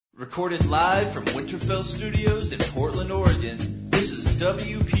Recorded live from Winterfell Studios in Portland, Oregon, this is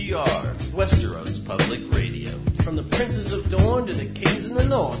WPR, Westeros Public Radio. From the Princes of Dorne to the Kings in the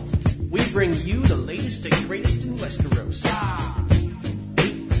North, we bring you the latest and greatest in Westeros.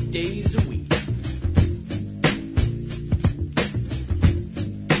 8 days a week.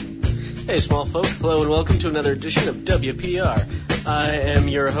 Hey, small folk. Hello and welcome to another edition of WPR. I am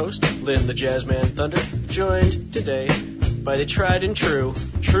your host, Lynn the Jazzman Thunder, joined today by the tried and true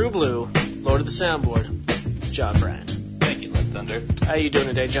blue, Lord of the Soundboard, John Bryant. Thank you, Lynn Thunder. How you doing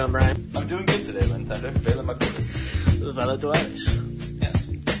today, John Bryant? I'm doing good today, Lynn Thunder. Vela Maculis. Vela Duaris. Yes.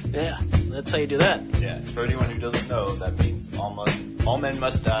 Yeah, that's how you do that. Yeah, for anyone who doesn't know, that means all men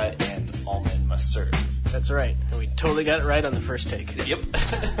must die and all men must serve. That's right. And we totally got it right on the first take. Yep.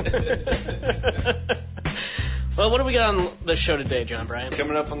 Well, what do we got on the show today, John Bryant?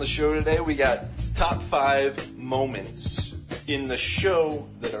 Coming up on the show today, we got top 5 moments in the show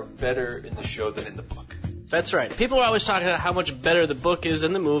that are better in the show than in the book. That's right. People are always talking about how much better the book is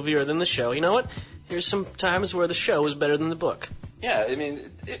than the movie or than the show. You know what? Here's some times where the show is better than the book. Yeah, I mean,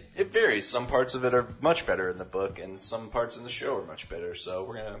 it varies. Some parts of it are much better in the book, and some parts in the show are much better, so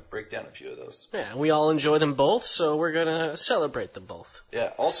we're going to break down a few of those. Yeah, we all enjoy them both, so we're going to celebrate them both.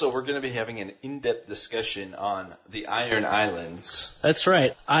 Yeah, also, we're going to be having an in-depth discussion on the Iron Islands. That's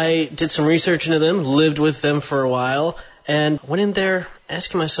right. I did some research into them, lived with them for a while, and went in there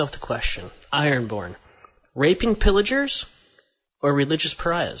asking myself the question, Ironborn, raping pillagers or religious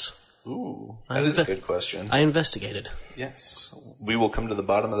pariahs? Ooh, that is a good question. I investigated. Yes. We will come to the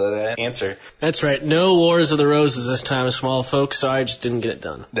bottom of that answer. That's right. No Wars of the Roses this time, small folks, so I just didn't get it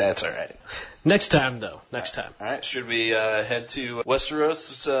done. That's all right. Next time, though. Next time. All right. Should we head to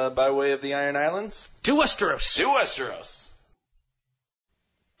Westeros by way of the Iron Islands? To Westeros. To Westeros.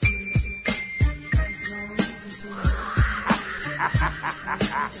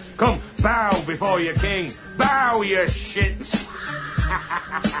 Come, bow before your king. Bow, you shits.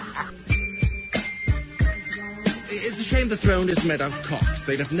 It's a shame the throne is made out of cocked.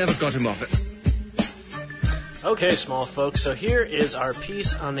 They'd have never got him off it. Okay, small folks, so here is our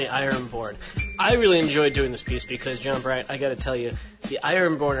piece on the Ironborn. I really enjoyed doing this piece because, John Bryant, I gotta tell you, the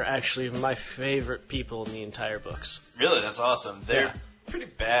Ironborn are actually my favorite people in the entire books. Really? That's awesome. They're pretty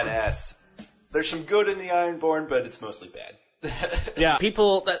badass. There's some good in the Ironborn, but it's mostly bad. Yeah,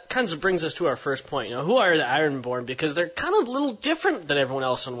 people, that kind of brings us to our first point. You know, who are the Ironborn? Because they're kind of a little different than everyone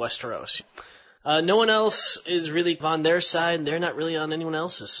else in Westeros. No one else is really on their side, and they're not really on anyone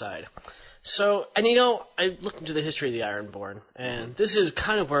else's side. So, and you know, I looked into the history of the Ironborn, and this is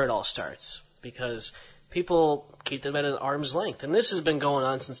kind of where it all starts, because people keep them at an arm's length, and this has been going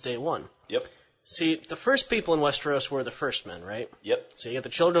on since day one. Yep. See, the first people in Westeros were the first men, right? Yep. So you got the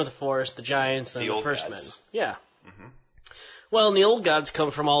children of the forest, the giants, and the first men. Yeah. Mm-hmm. Well, and the old gods come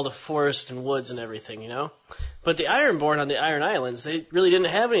from all the forest and woods and everything, you know? But the Ironborn on the Iron Islands, they really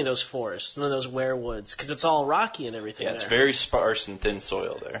didn't have any of those forests, none of those werewoods, because it's all rocky and everything Yeah, it's very sparse and thin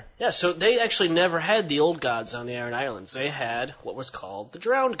soil there. Yeah, so they actually never had the old gods on the Iron Islands. They had what was called the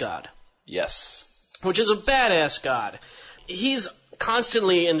Drowned God. Yes. Which is a badass god. He's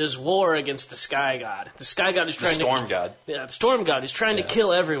constantly in this war against the Sky God. The Sky God is trying the Storm God. Yeah, the Storm God is trying to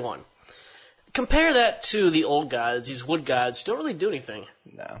kill everyone. Compare that to the old gods, these wood gods, who don't really do anything.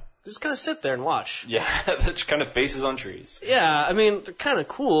 No. They just kind of sit there and watch. Yeah, they're just kind of faces on trees. Yeah, I mean, they're kind of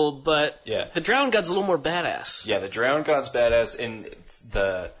cool, but the Drowned God's a little more badass. Yeah, the Drowned God's badass, and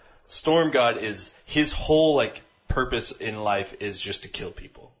the Storm God is, his whole, purpose in life is just to kill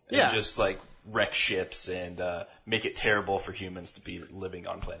people. And just, wreck ships and make it terrible for humans to be living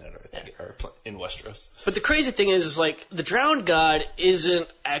on planet Earth or in Westeros. But the crazy thing is the Drowned God isn't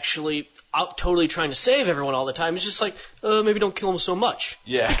actually out totally trying to save everyone all the time. It's just maybe don't kill him so much.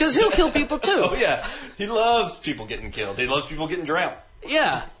 Yeah. Because he'll kill people too. Oh, yeah. He loves people getting killed. He loves people getting drowned.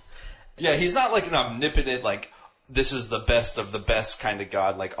 Yeah. Yeah, he's not an omnipotent, this is the best of the best kind of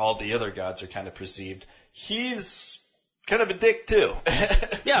god, like all the other gods are kind of perceived. He's kind of a dick, too.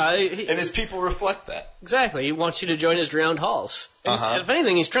 Yeah. And his people reflect that. Exactly. He wants you to join his drowned halls. And if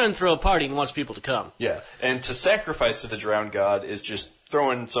anything, he's trying to throw a party and wants people to come. Yeah. And to sacrifice to the drowned god is just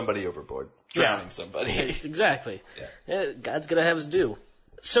throwing somebody overboard. Drowning somebody. Exactly. Yeah, God's got to have his due.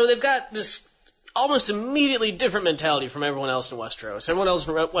 So they've got this almost immediately different mentality from everyone else in Westeros. Everyone else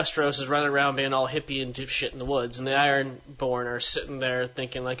in Westeros is running around being all hippie and shit in the woods, and the Ironborn are sitting there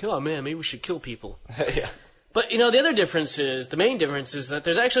thinking oh man, maybe we should kill people. Yeah. But, the other difference is, the main difference is that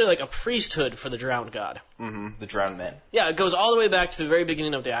there's actually a priesthood for the Drowned God. Mm-hmm. The Drowned Men. Yeah, it goes all the way back to the very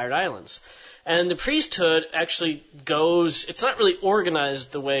beginning of the Iron Islands. And the priesthood actually goes, it's not really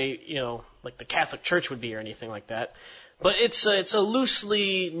organized the way, the Catholic Church would be or anything like that. But it's a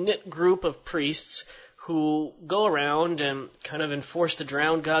loosely knit group of priests who go around and kind of enforce the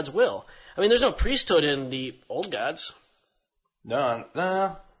drowned god's will. I mean, there's no priesthood in the old gods. No,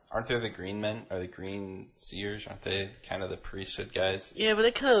 aren't there the green men, or the green seers? Aren't they kind of the priesthood guys? Yeah, but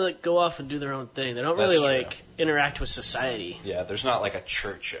they kind of like go off and do their own thing. They don't really like interact with society. Yeah, there's not like a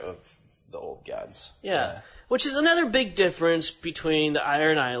church of the old gods. Yeah. Which is another big difference between the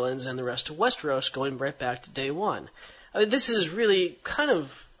Iron Islands and the rest of Westeros, going right back to day one. I mean, this is really kind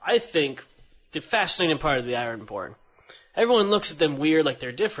of, I think, the fascinating part of the Ironborn. Everyone looks at them weird, like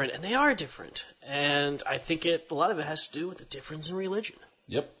they're different, and they are different. And I think a lot of it has to do with the difference in religion.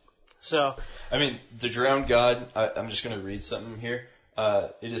 Yep. So, I mean, the drowned god, I'm just going to read something here.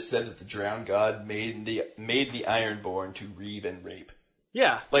 It is said that the drowned god made the Ironborn to reave and rape.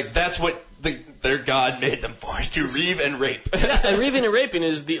 yeah. Like, that's what their god made them for, to reave and rape. Yeah, and reaving and raping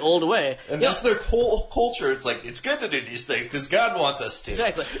is the old way. And that's their whole culture. It's like, it's good to do these things, because God wants us to.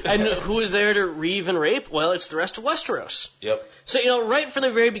 Exactly. And who is there to reave and rape? Well, it's the rest of Westeros. Yep. So, right from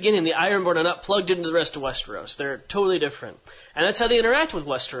the very beginning, the Ironborn are not plugged into the rest of Westeros. They're totally different. And that's how they interact with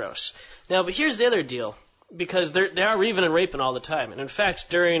Westeros. Now, but here's the other deal. Because they are reaving and raping all the time. And in fact,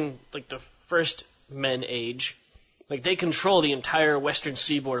 during, like, the first Men Age, like, they control the entire western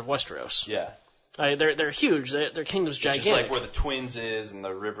seaboard of Westeros. Yeah. They're huge. Their kingdom's gigantic. Just like where the Twins is, and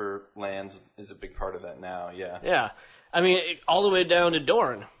the Riverlands is a big part of that now, yeah. Yeah. I mean, all the way down to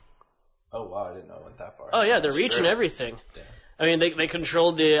Dorne. Oh, wow, I didn't know it went that far. Oh, yeah, they're reaching everything. Yeah. I mean, they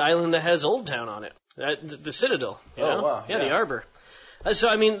controlled the island that has Old Town on it. The Citadel, you know? Wow. Yeah, the Arbor. So,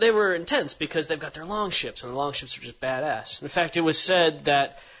 I mean, they were intense because they've got their longships, and the longships are just badass. In fact, it was said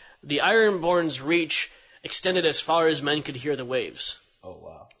that the Ironborn's reach extended as far as men could hear the waves. Oh,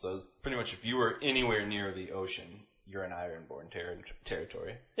 wow. So it's pretty much if you were anywhere near the ocean, you're in Ironborn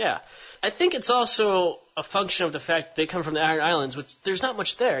territory. Yeah. I think it's also a function of the fact that they come from the Iron Islands, which there's not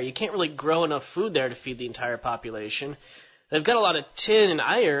much there. You can't really grow enough food there to feed the entire population. They've got a lot of tin and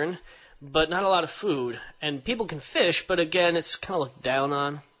iron, but not a lot of food. And people can fish, but again, it's kind of looked down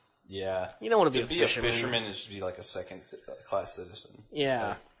on. Yeah. You don't want to be a fisherman is to be like a second-class citizen. Yeah.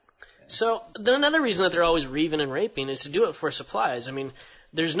 Right? So, then another reason that they're always reaving and raping is to do it for supplies. I mean,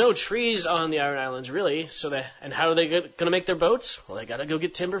 there's no trees on the Iron Islands, really, and how are they going to make their boats? Well, they got to go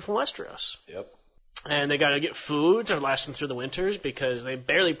get timber from Westeros. Yep. And they got to get food to last them through the winters, because they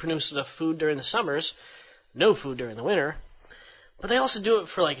barely produce enough food during the summers, no food during the winter. But they also do it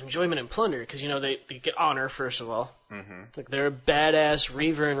for, like, enjoyment and plunder, because, they get honor, first of all. Mm-hmm. Like, they're a badass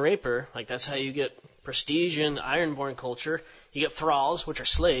reaver and raper. Like, that's how you get prestige in Ironborn culture. You get thralls, which are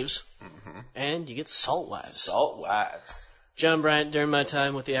slaves, and you get salt wives. Salt wives. John Bryant, during my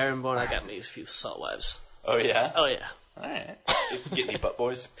time with the Ironborn, I got me a few salt wives. Oh, yeah? Oh, yeah. All right. Get any butt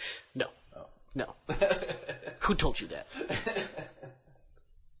boys? No. Oh. No. Who told you that?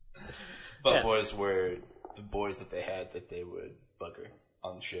 Butt boys were the boys that they had that they would bugger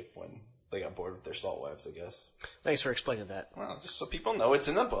on the ship when they got bored with their salt wives, I guess. Thanks for explaining that. Well, just so people know it's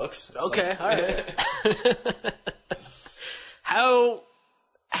in the books. Okay, all right.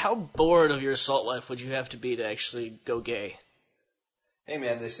 How bored of your salt life would you have to be to actually go gay? Hey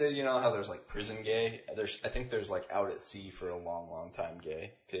man, they say, how there's like prison gay? I think there's like out at sea for a long, long time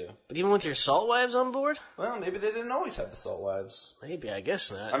gay, too. But even with your salt wives on board? Well, maybe they didn't always have the salt wives. Maybe, I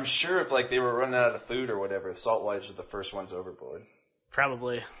guess not. I'm sure if like they were running out of food or whatever, the salt wives are the first ones overboard.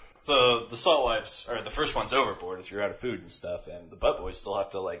 Probably. So the salt wives are the first ones overboard if you're out of food and stuff, and the butt boys still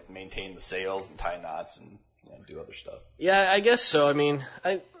have to like maintain the sails and tie knots and do other stuff. Yeah, I guess so. I mean,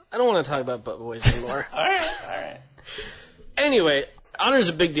 I don't want to talk about butt boys anymore. All right. Anyway, honor's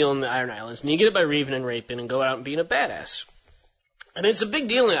a big deal in the Iron Islands, and you get it by reaving and raping and go out and being a badass. And it's a big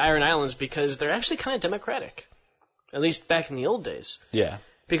deal in the Iron Islands because they're actually kind of democratic, at least back in the old days. Yeah.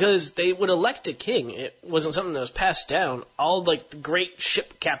 Because they would elect a king. It wasn't something that was passed down. All like the great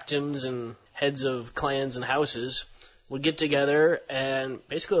ship captains and heads of clans and houses would get together and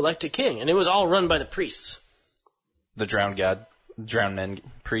basically elect a king, and it was all run by the priests. The drowned men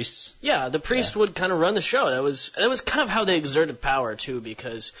priests? Yeah, the priest would kind of run the show. That was kind of how they exerted power, too,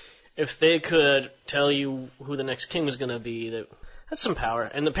 because if they could tell you who the next king was going to be, that's some power.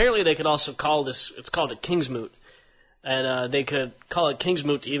 And apparently they could also call this, it's called a king's moot. And they could call it king's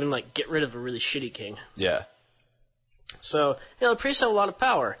moot to even, like, get rid of a really shitty king. Yeah. So, the priests have a lot of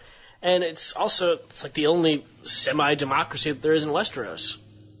power. And it's like the only semi-democracy that there is in Westeros.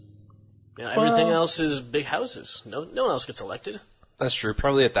 Everything else is big houses. No one else gets elected. That's true.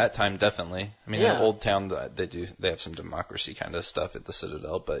 Probably at that time, definitely. I mean, Yeah. in Old Town, they have some democracy kind of stuff at the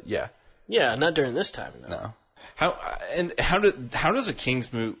Citadel, but yeah. Yeah, not during this time, though. No. How does a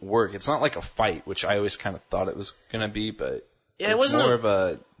King's Moot work? It's not like a fight, which I always kind of thought it was going to be, but it wasn't more of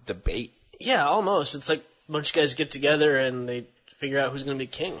a debate. Yeah, almost. It's like a bunch of guys get together and they figure out who's going to be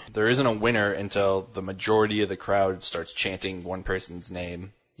king. There isn't a winner until the majority of the crowd starts chanting one person's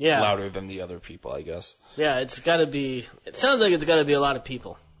name louder than the other people, I guess. Yeah, it sounds like it's got to be a lot of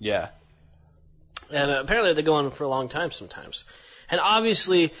people. Yeah. And apparently they go on for a long time sometimes. And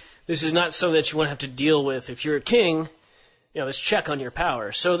obviously, this is not something that you want to have to deal with if you're a king, this check on your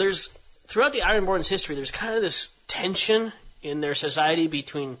power. So throughout the Ironborn's history, there's kind of this tension in their society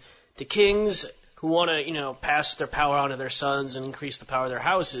between the kings who want to, pass their power on to their sons and increase the power of their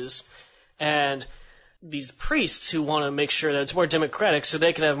houses, and these priests who want to make sure that it's more democratic so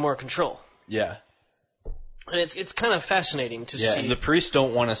they can have more control. Yeah. And it's kind of fascinating to see. Yeah, and the priests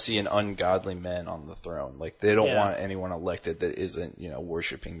don't want to see an ungodly man on the throne. Like, they don't want anyone elected that isn't,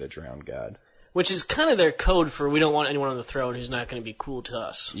 worshiping the drowned god. Which is kind of their code for we don't want anyone on the throne who's not going to be cool to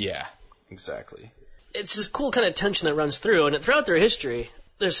us. Yeah, exactly. It's this cool kind of tension that runs through, and throughout their history,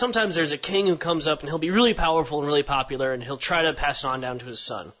 sometimes there's a king who comes up and he'll be really powerful and really popular, and he'll try to pass it on down to his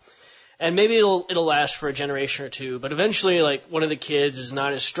son. And maybe it'll last for a generation or two, but eventually, like, one of the kids is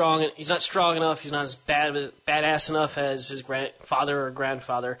not as strong, he's not strong enough, he's not as badass enough as his father or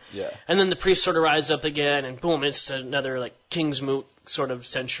grandfather. Yeah. And then the priest sort of rises up again, and boom, it's another, like, King's Moot sort of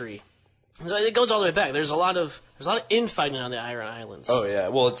century. So it goes all the way back. There's a lot of infighting on the Iron Islands. Oh, yeah.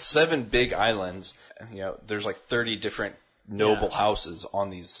 Well, it's 7 big islands. There's like 30 different noble houses on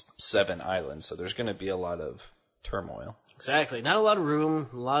these 7 islands, so there's going to be a lot of turmoil. Exactly. Not a lot of room,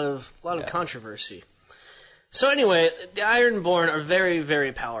 a lot of controversy. So anyway, the Ironborn are very,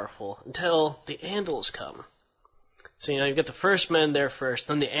 very powerful until the Andals come. So, you've got the first men there first,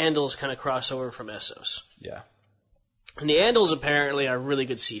 then the Andals kind of cross over from Essos. Yeah. And the Andals apparently are really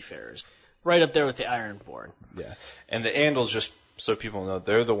good seafarers. Right up there with the Ironborn. Yeah. And the Andals, just so people know,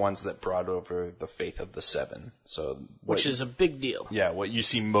 they're the ones that brought over the faith of the 7. Which is a big deal. Yeah, what you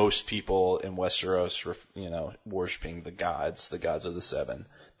see most people in Westeros, worshiping the gods of the 7.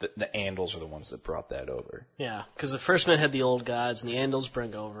 The Andals are the ones that brought that over. Yeah, because the first men had the old gods, and the Andals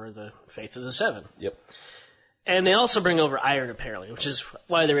bring over the faith of the 7. Yep. And they also bring over iron, apparently, which is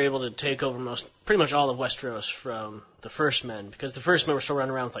why they're able to take over pretty much all of Westeros from the first men, because the first men were still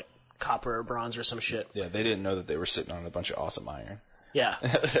running around with, like, copper or bronze or some shit. Yeah, they didn't know that they were sitting on a bunch of awesome iron. Yeah.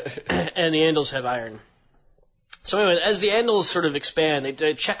 And the Andals have iron. So anyway, as the Andals sort of expand,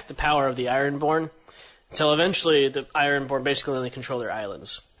 they check the power of the Ironborn, until eventually the Ironborn basically only control their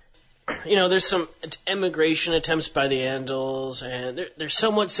islands. There's some immigration attempts by the Andals, and they're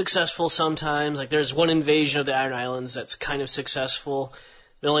somewhat successful sometimes. Like, there's one invasion of the Iron Islands that's kind of successful.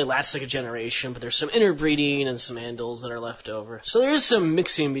 It only lasts like a generation, but there's some interbreeding and some Andals that are left over. So there is some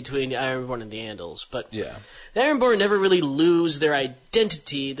mixing between the Ironborn and the Andals, but the Ironborn never really lose their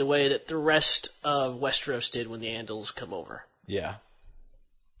identity the way that the rest of Westeros did when the Andals come over. Yeah.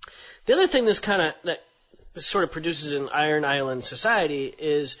 The other thing that this sort of produces in Iron Island society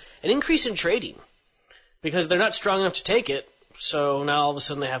is an increase in trading, because they're not strong enough to take it, so now all of a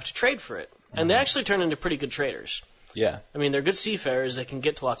sudden they have to trade for it. And they actually turn into pretty good traders. Yeah. I mean, they're good seafarers. They can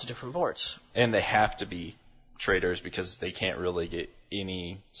get to lots of different ports. And they have to be traders because they can't really get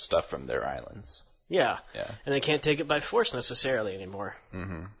any stuff from their islands. Yeah. Yeah. And they can't take it by force necessarily anymore.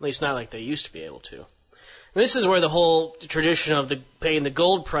 Mm-hmm. At least not like they used to be able to. And this is where the whole tradition of paying the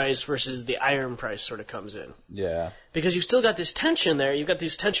gold price versus the iron price sort of comes in. Yeah. Because you've still got this tension there. You've got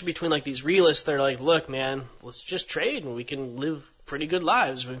this tension between, like, these realists that are like, look, man, let's just trade and we can live pretty good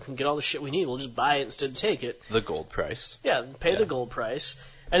lives. We can get all the shit we need. We'll just buy it instead of take it. The gold price. Yeah, pay the gold price.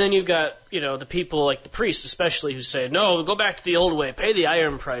 And then you've got, the people like the priests especially who say, no, go back to the old way. Pay the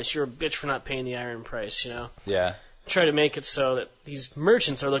iron price. You're a bitch for not paying the iron price, Yeah. Try to make it so that these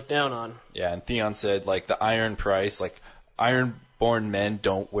merchants are looked down on. Yeah, and Theon said, like, the iron price, like, Ironborn men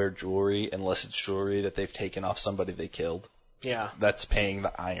don't wear jewelry unless it's jewelry that they've taken off somebody they killed. Yeah. That's paying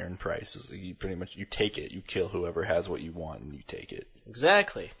the iron price. You pretty much, you take it, you kill whoever has what you want, and you take it.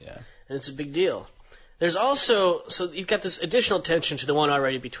 Exactly. Yeah. And it's a big deal. There's also, so you've got this additional tension to the one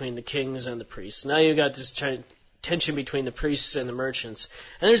already between the kings and the priests. Now you've got this tension between the priests and the merchants.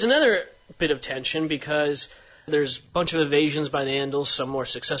 And there's another bit of tension because there's a bunch of invasions by the Andals, some more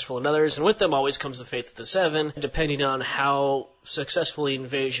successful than others, and with them always comes the Faith of the Seven. Depending on how successful the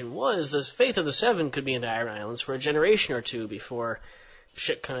invasion was, the Faith of the Seven could be in the Iron Islands for a generation or two before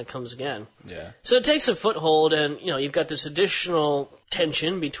shit kind of comes again. Yeah. So it takes a foothold, and, you've got this additional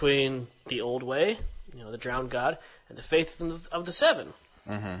tension between the Old Way, the Drowned God, and the Faith of the Seven.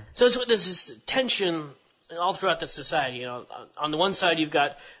 Mm-hmm. So there's this tension all throughout the society. On the one side, you've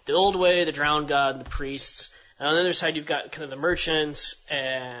got the Old Way, the Drowned God, and the priests. And on the other side, you've got kind of the merchants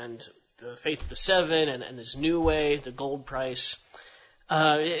and the Faith of the Seven and this new way, the gold price.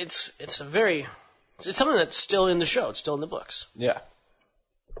 It's something that's still in the show. It's still in the books. Yeah.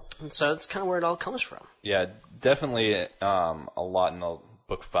 And so that's kind of where it all comes from. Yeah, definitely a lot in the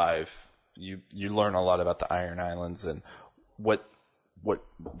book 5. You learn a lot about the Iron Islands and what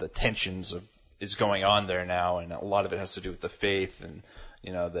the tensions is going on there now, and a lot of it has to do with the faith, and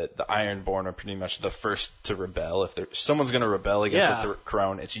that the Ironborn are pretty much the first to rebel. If someone's going to rebel against the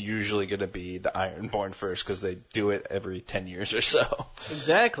crown, it's usually going to be the Ironborn first, because they do it every 10 years or so.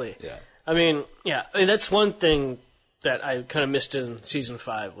 Exactly. Yeah. I mean, that's one thing that I kind of missed in season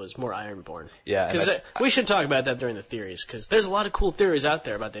 5 was more Ironborn. Yeah. Because we should talk about that during the theories, because there's a lot of cool theories out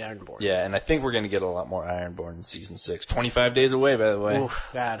there about the Ironborn. Yeah, and I think we're going to get a lot more Ironborn in season 6. 25 days away, by the way. Oh,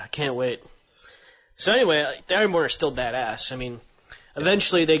 God, I can't wait. So anyway, the Ironborn are still badass. I mean,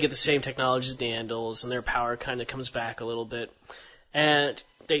 eventually they get the same technology as the Andals, and their power kind of comes back a little bit. And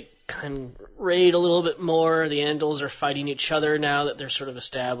they kind of raid a little bit more. The Andals are fighting each other now that they're sort of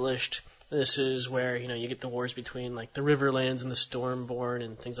established. This is where, you get the wars between, like, the Riverlands and the Stormborn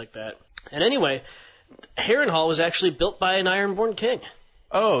and things like that. And anyway, Harrenhal was actually built by an Ironborn king.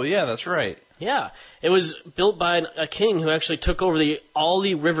 Oh, yeah, that's right. Yeah. It was built by a king who actually took over all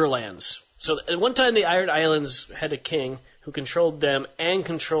the Riverlands. So at one time the Iron Islands had a king who controlled them and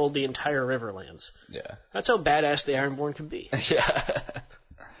controlled the entire Riverlands. Yeah. That's how badass the Ironborn can be. Yeah.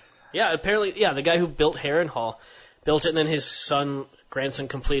 Yeah, apparently, the guy who built Harrenhal built it, and then his grandson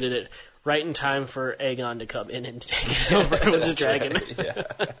completed it right in time for Aegon to come in and take it over with his dragon. Right, yeah.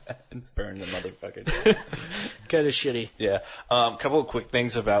 And burn the motherfucker down. Kind of shitty. Yeah. A couple of quick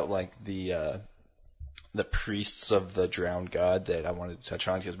things about, like, the priests of the drowned god that I wanted to touch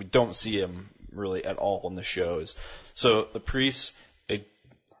on, because we don't see them really at all in the shows. So the priests,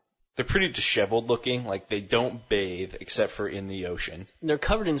 they're pretty disheveled looking. Like, they don't bathe except for in the ocean. And they're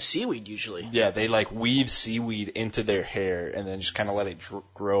covered in seaweed usually. Yeah, they like weave seaweed into their hair and then just kind of let it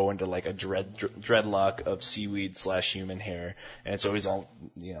grow into like a dreadlock of seaweed / human hair. And it's always all,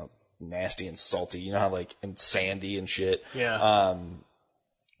 nasty and salty. You know how and sandy and shit. Yeah.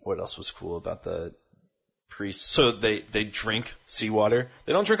 What else was cool about the priests? So they drink seawater.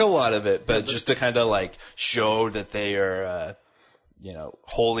 They don't drink a lot of it, but just to kind of show that they are,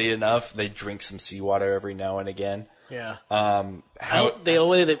 holy enough, they drink some seawater every now and again. Yeah. The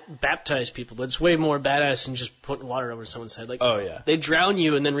way they baptize people, but it's way more badass than just putting water over someone's head. Oh, yeah. They drown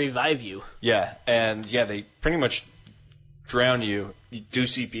you and then revive you. Yeah, and they pretty much drown you, you do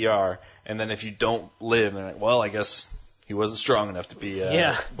CPR, and then if you don't live, they're like, well, I guess he wasn't strong enough to be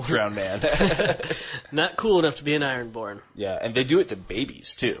a drowned man. Not cool enough to be an Ironborn. Yeah, and they do it to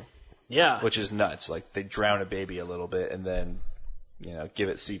babies, too. Yeah. Which is nuts. Like, they drown a baby a little bit and then, give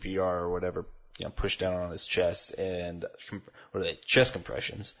it CPR or whatever, push down on his chest and, chest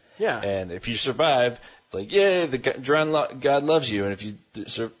compressions. Yeah. And if you survive, it's like, yay, the drowned God loves you. And if you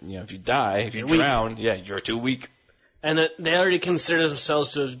die, if you drown, you're too weak. And they already consider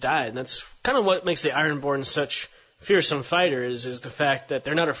themselves to have died. And that's kind of what makes the Ironborn such fearsome fighters, is the fact that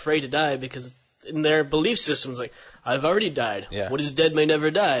they're not afraid to die, because in their belief systems, like, I've already died. Yeah. What is dead may never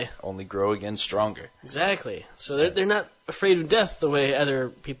die. Only grow again stronger. Exactly. So they're not afraid of death the way other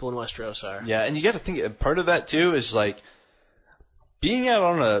people in Westeros are. Yeah, and you got to think, part of that too is being out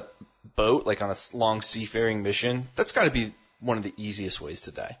on a boat, on a long seafaring mission. That's got to be one of the easiest ways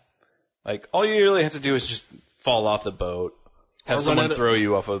to die. All you really have to do is just fall off the boat, have someone throw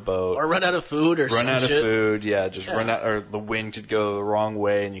you off a boat, or run out of food, or run out shit. of food. Yeah, run out, or the wind could go the wrong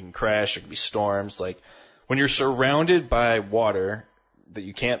way and you can crash. There could be storms. When you're surrounded by water that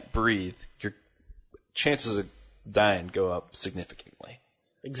you can't breathe, your chances of dying go up significantly.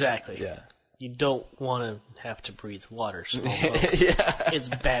 Exactly. Yeah. You don't want to have to breathe water. Yeah. It's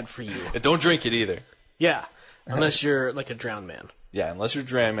bad for you. And don't drink it either. Yeah. Unless you're a drowned man. Yeah, unless you're a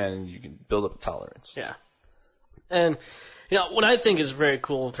drowned man and you can build up a tolerance. Yeah. And, what I think is very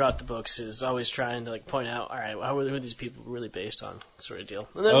cool throughout the books is always trying to point out, all right, who are these people really based on, sort of deal.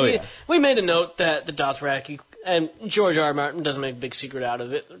 And then we made a note that the Dothraki, and George R. R. Martin doesn't make a big secret out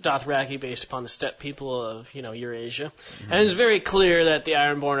of it, Dothraki based upon the steppe people of, Eurasia. Mm-hmm. And it's very clear that the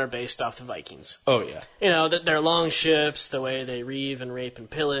Ironborn are based off the Vikings. Oh, yeah. That their long ships, the way they reave and rape and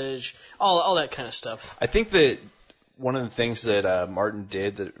pillage, all that kind of stuff. I think that one of the things that Martin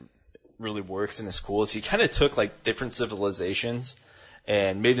did that really works and is cool is he kind of took different civilizations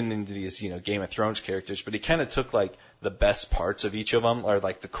and made them into these Game of Thrones characters, but he kind of took the best parts of each of them, or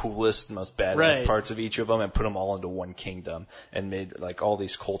the coolest, most badass parts of each of them, and put them all into one kingdom and made all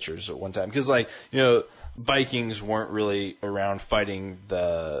these cultures at one time. Because Vikings weren't really around fighting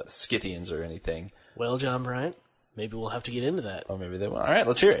the Scythians or anything. Well, John Bryant, maybe we'll have to get into that. Or maybe they won't. All right,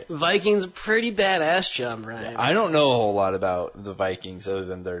 let's hear it. Vikings are pretty badass, John Bryant. I don't know a whole lot about the Vikings other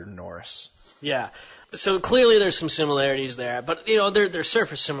than they're Norse. Yeah. So clearly there's some similarities there, but they're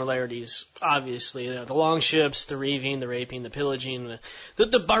surface similarities, obviously. The longships, the reaving, the raping, the pillaging,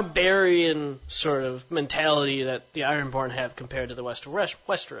 the barbarian sort of mentality that the Ironborn have compared to the rest of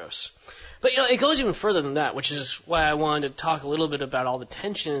Westeros. But it goes even further than that, which is why I wanted to talk a little bit about all the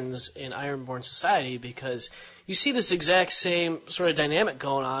tensions in Ironborn society, because you see this exact same sort of dynamic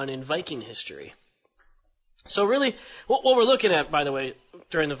going on in Viking history. So really, what we're looking at, by the way,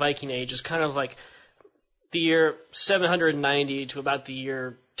 during the Viking Age is kind of like the year 790 to about the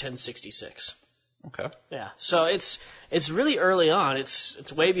year 1066. Okay. Yeah. So it's really early on.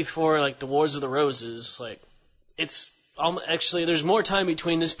 It's way before like the Wars of the Roses. Like it's actually there's more time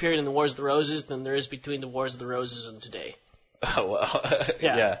between this period and the Wars of the Roses than there is between the Wars of the Roses and today. Oh wow.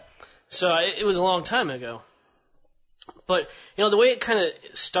 Yeah. So it was a long time ago. But the way it kind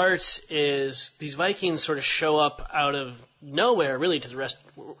of starts is these Vikings sort of show up out of nowhere, really, to the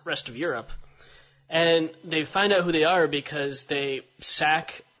rest of Europe. And they find out who they are because they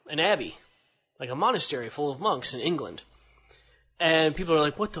sack an abbey, like a monastery full of monks in England. And people are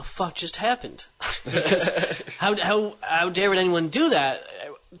like, what the fuck just happened? Because how dare anyone do that?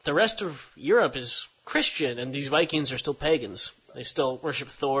 The rest of Europe is Christian, and these Vikings are still pagans. They still worship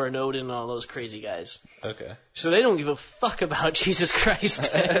Thor and Odin and all those crazy guys. Okay. So they don't give a fuck about Jesus Christ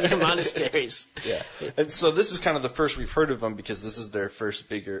and their monasteries. Yeah. And so this is kind of the first we've heard of them because this is their first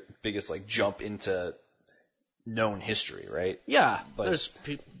biggest like jump into known history, right? Yeah. Like,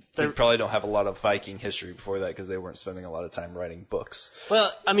 they probably don't have a lot of Viking history before that because they weren't spending a lot of time writing books.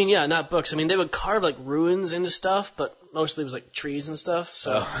 Well, I mean, yeah, not books. I mean, they would carve like ruins into stuff, but mostly it was like trees and stuff,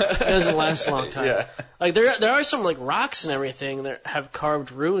 so it doesn't last a long time. Yeah. Like there are some like rocks and everything that have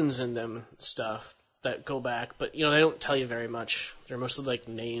carved ruins in them and stuff that go back, but they don't tell you very much. They're mostly like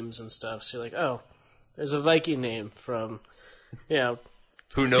names and stuff. So you're like, oh, there's a Viking name from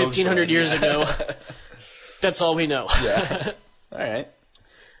who knows 1500 years ago. That's all we know. Yeah. All right.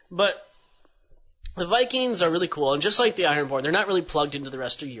 But the Vikings are really cool, and just like the Ironborn, they're not really plugged into the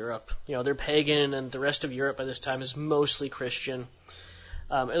rest of Europe. They're pagan, and the rest of Europe by this time is mostly Christian.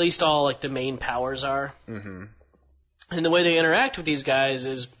 At least all like the main powers are. Mm-hmm. And the way they interact with these guys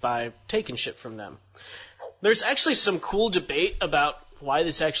is by taking shit from them. There's actually some cool debate about why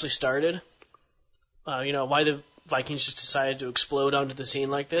this actually started. Why the Vikings just decided to explode onto the scene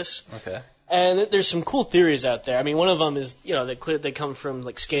like this. Okay. And there's some cool theories out there. I mean, one of them is, they come from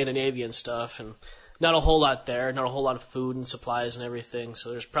like Scandinavian stuff, and not a whole lot there, not a whole lot of food and supplies and everything.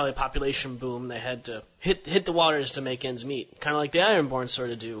 So there's probably a population boom. They had to hit the waters to make ends meet, kind of like the Ironborn sort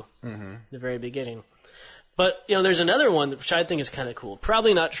of do in the very beginning. But there's another one which I think is kind of cool.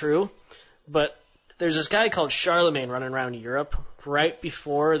 Probably not true, but there's this guy called Charlemagne running around Europe right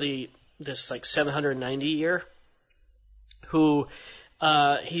before this like 790 year, who.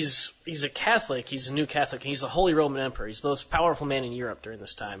 He's a Catholic. He's a new Catholic. He's the Holy Roman Emperor. He's the most powerful man in Europe during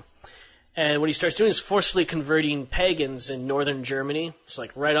this time. And what he starts doing is forcefully converting pagans in northern Germany. It's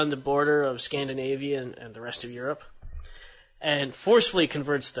like right on the border of Scandinavia and the rest of Europe. And forcefully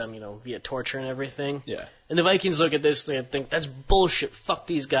converts them, via torture and everything. Yeah. And the Vikings look at this and think, that's bullshit. Fuck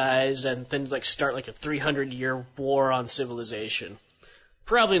these guys. And then start like a 300-year war on civilization.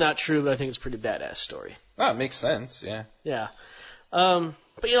 Probably not true, but I think it's a pretty badass story. Oh, it makes sense. Yeah. Yeah.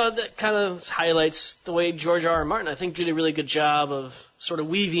 But that kind of highlights the way George R. R. Martin, I think, did a really good job of sort of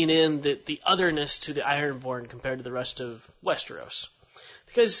weaving in the otherness to the Ironborn compared to the rest of Westeros.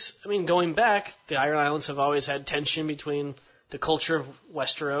 Because, I mean, going back, the Iron Islands have always had tension between the culture of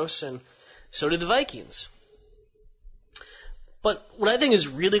Westeros, and so did the Vikings. But what I think is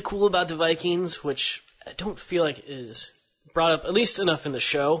really cool about the Vikings, which I don't feel like is brought up, at least enough in the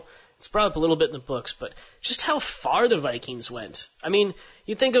show, it's brought up a little bit in the books, but just how far the Vikings went. I mean,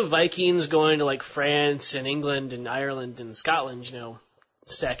 you think of Vikings going to like France and England and Ireland and Scotland,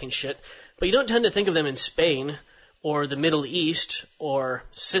 stacking shit, but you don't tend to think of them in Spain or the Middle East or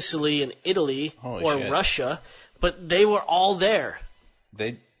Sicily and Italy or shit. Russia, but they were all there.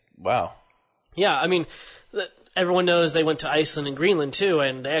 Wow. Yeah, I mean, everyone knows they went to Iceland and Greenland too,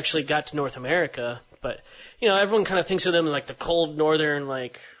 and they actually got to North America, but, everyone kind of thinks of them like the cold northern,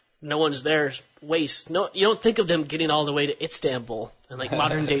 like, no one's there waste. No, you don't think of them getting all the way to Istanbul and like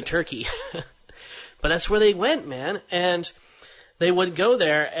modern day Turkey. But that's where they went, man. And they would go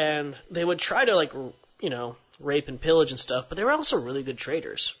there and they would try to like, rape and pillage and stuff, but they were also really good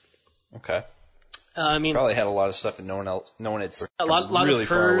traders. Okay. I mean, probably had a lot of stuff that no one had seen. A lot really of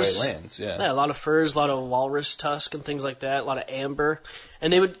furs, far away lands. Yeah, a lot of furs, a lot of walrus tusk and things like that, a lot of amber,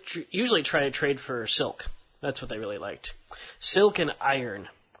 and they would usually try to trade for silk. That's what they really liked, silk and iron,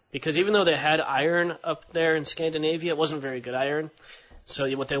 because even though they had iron up there in Scandinavia, it wasn't very good iron. So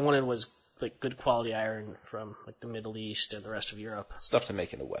what they wanted was like good quality iron from like the Middle East and the rest of Europe. Stuff to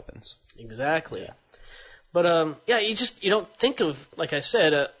make into weapons. Exactly. Yeah. But you don't think of, like I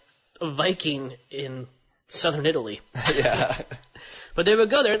said, a Viking in southern Italy. Yeah. But they would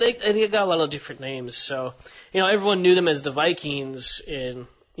go there. They got a lot of different names. So, everyone knew them as the Vikings in,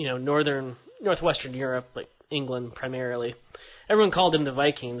 northwestern Europe, like England primarily. Everyone called them the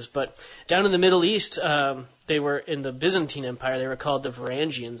Vikings. But down in the Middle East, they were in the Byzantine Empire. They were called the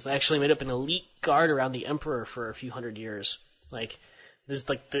Varangians. They actually made up an elite guard around the emperor for a few hundred years.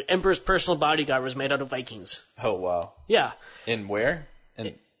 The emperor's personal bodyguard was made out of Vikings. Oh, wow. Yeah. In where?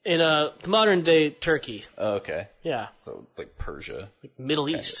 In the modern day Turkey. Oh, okay. Yeah. So like Persia. Like Middle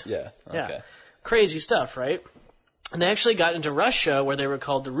East. Yeah. Okay. Yeah. Crazy stuff, right? And they actually got into Russia where they were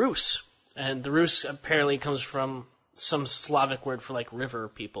called the Rus. And the Rus apparently comes from some Slavic word for like river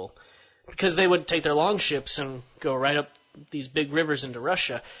people. Because they would take their long ships and go right up these big rivers into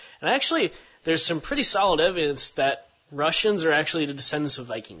Russia. And actually, there's some pretty solid evidence that Russians are actually the descendants of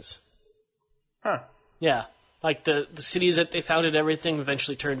Vikings. Huh. Yeah. Like the cities that they founded, everything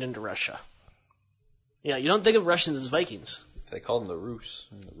eventually turned into Russia. Yeah, you don't think of Russians as Vikings. They call them the Rus,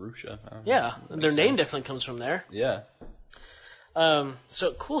 the Russia. Yeah, their name definitely comes from there. Yeah.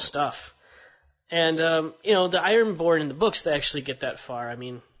 So cool stuff. And, the Ironborn in the books, they actually get that far. I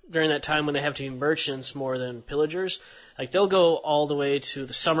mean, during that time when they have to be merchants more than pillagers, like they'll go all the way to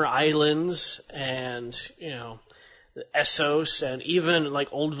the Summer Islands and, the Essos and even like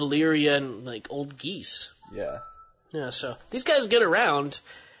old Valyria and like old Geese. Yeah. Yeah, so these guys get around,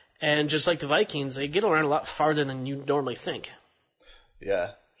 and just like the Vikings, they get around a lot farther than you normally think.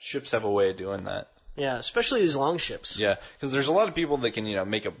 Yeah. Ships have a way of doing that. Yeah, especially these long ships. Yeah, because there's a lot of people that can,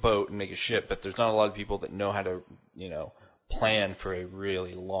 make a boat and make a ship, but there's not a lot of people that know how to, plan for a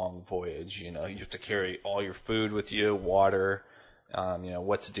really long voyage. You have to carry all your food with you, water,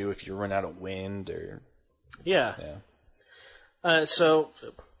 what to do if you run out of wind or... Yeah. So,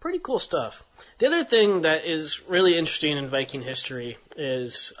 pretty cool stuff. The other thing that is really interesting in Viking history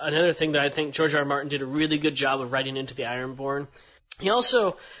is another thing that I think George R. R. Martin did a really good job of writing into the Ironborn. He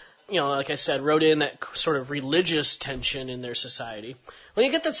also, like I said, wrote in that sort of religious tension in their society. Well,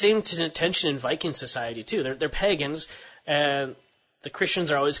 you get that same tension in Viking society, too. They're pagans, and the Christians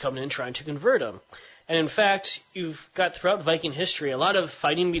are always coming in trying to convert them. And in fact, you've got throughout Viking history a lot of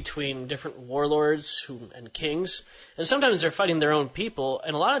fighting between different warlords and kings. And sometimes they're fighting their own people,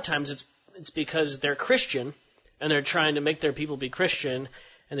 and a lot of times it's because they're Christian, and they're trying to make their people be Christian,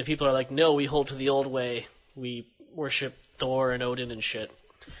 and the people are like, no, we hold to the old way. We worship Thor and Odin and shit.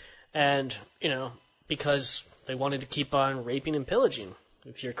 And, because they wanted to keep on raping and pillaging.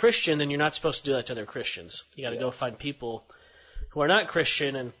 If you're a Christian, then you're not supposed to do that to other Christians. You gotta go find people who are not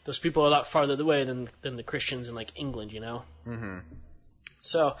Christian, and those people are a lot farther away than the Christians in, like, England, Mm-hmm.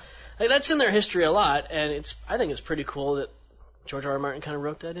 So, that's in their history a lot, and I think it's pretty cool that George R. R. Martin kind of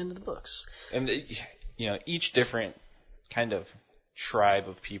wrote that into the books. And, each different kind of tribe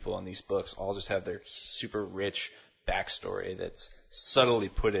of people in these books all just have their super rich backstory that's subtly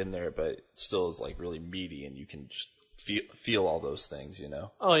put in there, but still is, like, really meaty, and you can just feel all those things,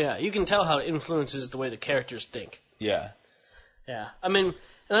 Oh, yeah. You can tell how it influences the way the characters think. Yeah. Yeah. I mean,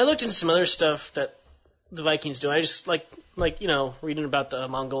 and I looked into some other stuff that the Vikings do. I just like reading about the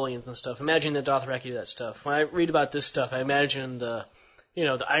Mongolians and stuff. Imagine the Dothraki do that stuff. When I read about this stuff, I imagine the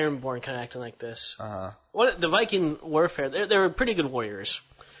Ironborn kind of acting like this. Uh-huh. The Viking warfare, they were pretty good warriors.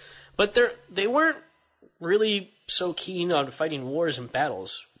 But they weren't really so keen on fighting wars and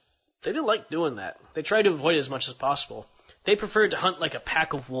battles. They didn't like doing that. They tried to avoid it as much as possible. They preferred to hunt like a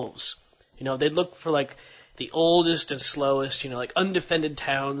pack of wolves. They'd look for like the oldest and slowest, like undefended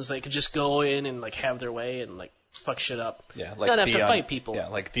towns they could just go in and like have their way and like fuck shit up. Yeah, like not have Theon, to fight people. Yeah,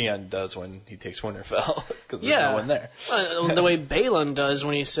 like Theon does when he takes Winterfell because there's no one there. The way Balon does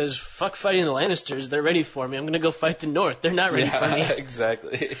when he says, fuck fighting the Lannisters, they're ready for me. I'm going to go fight the North. They're not ready for me.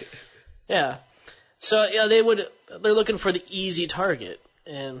 Exactly. Yeah. So, yeah, they're looking for the easy target.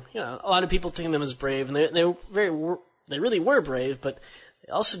 And, a lot of people think of them as brave, and they really were brave, but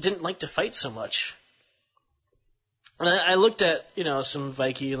they also didn't like to fight so much. And I looked at, some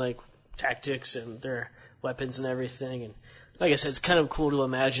Viking, like, tactics and their weapons and everything, and like I said, it's kind of cool to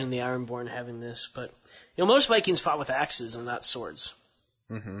imagine the Ironborn having this, but, most Vikings fought with axes and not swords.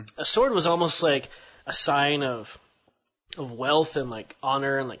 Mm-hmm. A sword was almost like a sign of wealth and, like,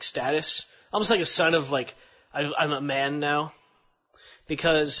 honor and, like, status. almost like a sign of like I'm a man now,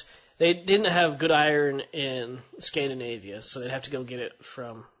 because they didn't have good iron in Scandinavia, so they'd have to go get it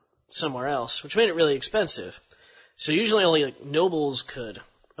from somewhere else, which made it really expensive. So usually only like nobles could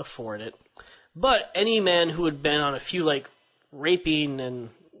afford it. But any man who had been on a few like raping and,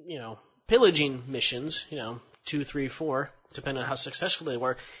 pillaging missions, 2, 3, 4, depending on how successful they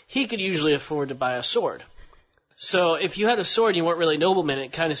were, he could usually afford to buy a sword. So if you had a sword and you weren't really noblemen,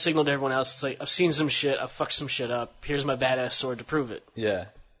 it kind of signaled to everyone else, it's like, I've seen some shit, I've fucked some shit up, here's my badass sword to prove it. Yeah.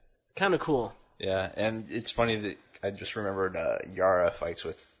 Kind of cool. Yeah, and it's funny that I just remembered Yara fights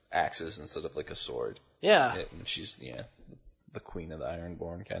with axes instead of like a sword. Yeah. And she's, the queen of the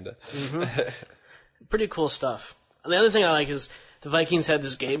Ironborn, kind of. Mm-hmm. Pretty cool stuff. And the other thing I like is the Vikings had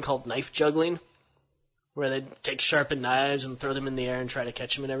this game called knife juggling, where they'd take sharpened knives and throw them in the air and try to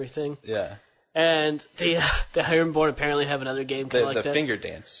catch them and everything. Yeah. And the Ironborn apparently have another game kind of like that. The finger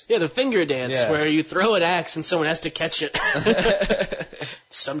dance. Yeah, the finger dance, where you throw an axe and someone has to catch it.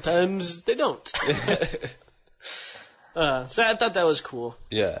 Sometimes they don't. So I thought that was cool.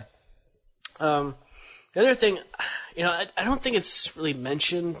 Yeah. The other thing, I don't think it's really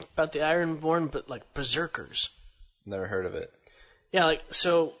mentioned about the Ironborn, but like berserkers. Never heard of it. Yeah,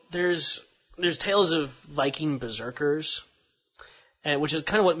 so there's tales of Viking berserkers, and which is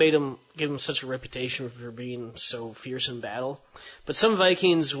kind of what give them such a reputation for being so fierce in battle. But some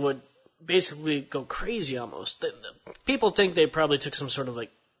Vikings would basically go crazy almost. People think they probably took some sort of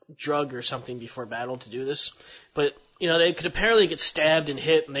like drug or something before battle to do this, but they could apparently get stabbed and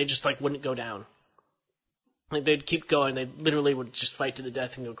hit, and they just like wouldn't go down. Like they'd keep going. They literally would just fight to the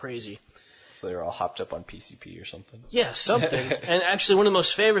death and go crazy. So they were all hopped up on PCP or something. Yeah, something. And actually, one of the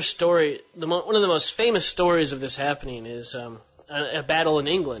most famous stories of this happening is a battle in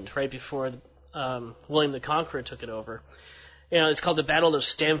England right before William the Conqueror took it over. It's called the Battle of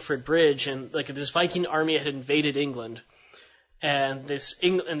Stamford Bridge, and like this Viking army had invaded England, and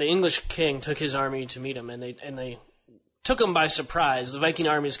the English king took his army to meet him, and they took him by surprise. The Viking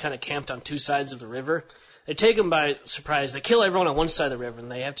army is kind of camped on two sides of the river. They take them by surprise. They kill everyone on one side of the river,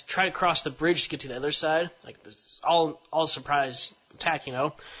 and they have to try to cross the bridge to get to the other side. Like, it's all surprise attack,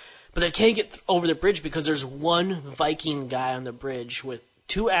 But they can't get over the bridge because there's one Viking guy on the bridge with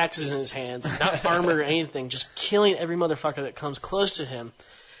 2 axes in his hands, not armor or anything, just killing every motherfucker that comes close to him.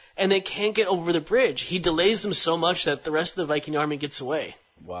 And they can't get over the bridge. He delays them so much that the rest of the Viking army gets away.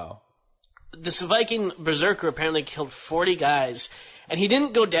 Wow. This Viking berserker apparently killed 40 guys, and he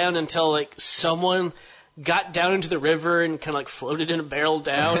didn't go down until, like, someone got down into the river and kind of like floated in a barrel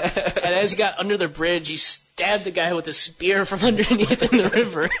down. And as he got under the bridge, he stabbed the guy with a spear from underneath in the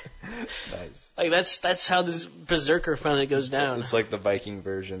river. Nice. Like that's how this berserker finally goes down. It's like the Viking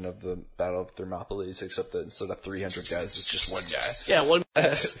version of the Battle of Thermopylae, except that instead of 300 guys, it's just one guy. Yeah, one.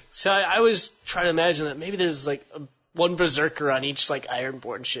 So I was trying to imagine that maybe there's like one berserker on each like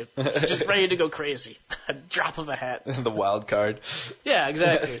Ironborn ship, just ready to go crazy. A drop of a hat. The wild card. Yeah,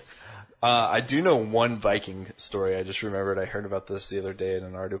 exactly. I do know one Viking story. I just remembered I heard about this the other day in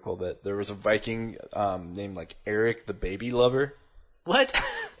an article that there was a Viking named like Eric the Baby Lover. What?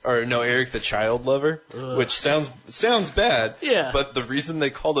 Or no, Eric the Child Lover, which sounds bad. Yeah. But the reason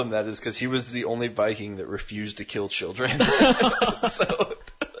they called him that is because he was the only Viking that refused to kill children. So,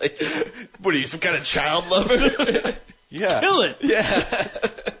 like, what are you, some kind of child lover? Yeah. Kill it. Yeah.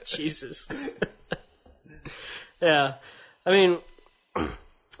 Jesus. Yeah. I mean,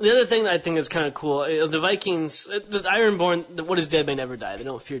 the other thing that I think is kind of cool, the Vikings, the Ironborn, what is dead may never die. They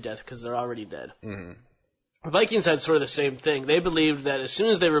don't fear death because they're already dead. Mm-hmm. The Vikings had sort of the same thing. They believed that as soon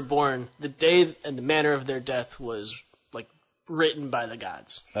as they were born, the day and the manner of their death was, like, written by the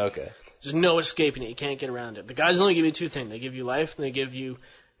gods. Okay. There's no escaping it. You can't get around it. The gods only give you 2 things. They give you life, and they give you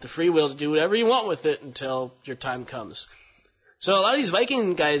the free will to do whatever you want with it until your time comes. So a lot of these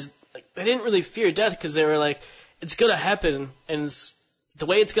Viking guys, like, they didn't really fear death because they were like, it's going to happen, and the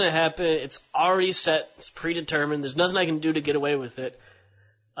way it's going to happen, it's already set, it's predetermined, there's nothing I can do to get away with it.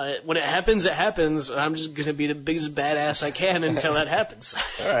 When it happens, and I'm just going to be the biggest badass I can until that happens.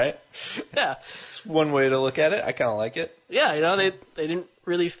 All right. Yeah. It's one way to look at it. I kind of like it. Yeah, they didn't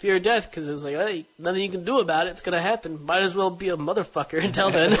really fear death because it was like, hey, nothing you can do about it, it's going to happen. Might as well be a motherfucker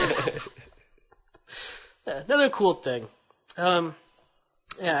until then. Yeah, another cool thing. And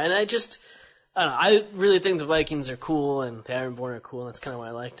I don't know, I really think the Vikings are cool and the Ironborn are cool, and that's kind of why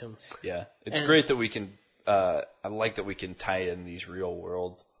I liked them. Yeah. It's great that we can, I like that we can tie in these real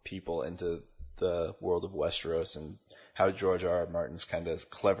world people into the world of Westeros and how George R.R. Martin's kind of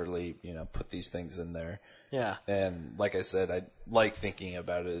cleverly, put these things in there. Yeah. And like I said, I like thinking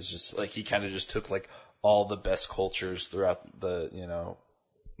about it as just like he kind of just took like all the best cultures throughout the,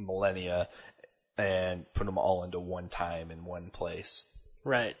 millennia and put them all into one time in one place.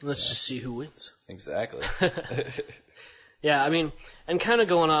 Right. Let's just see who wins. Exactly. Yeah, I mean, and kind of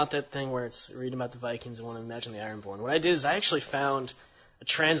going on that thing where it's reading about the Vikings and want to imagine the Ironborn. What I did is I actually found a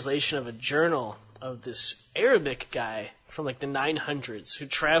translation of a journal of this Arabic guy from like the 900s who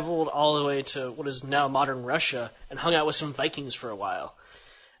traveled all the way to what is now modern Russia and hung out with some Vikings for a while.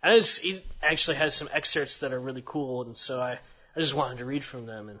 And he actually has some excerpts that are really cool, and so I just wanted to read from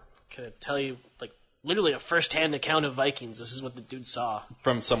them and kind of tell you, like, literally a first-hand account of Vikings. This is what the dude saw.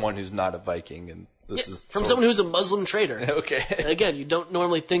 From someone who's not a Viking, and this is... From someone who's a Muslim trader. Okay. And again, you don't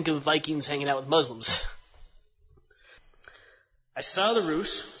normally think of Vikings hanging out with Muslims. I saw the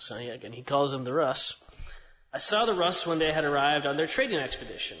Rus, so again, he calls them the Rus. I saw the Rus when they had arrived on their trading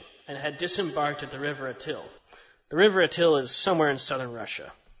expedition and had disembarked at the river Atil. The river Atil is somewhere in southern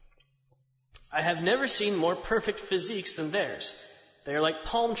Russia. I have never seen more perfect physiques than theirs. They are like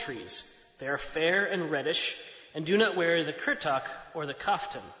palm trees. They are fair and reddish, and do not wear the kurtak or the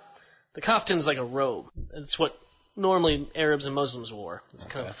kaftan. The kaftan is like a robe. It's what normally Arabs and Muslims wore. It's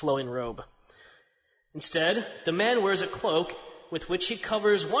kind of a flowing robe. Instead, the man wears a cloak with which he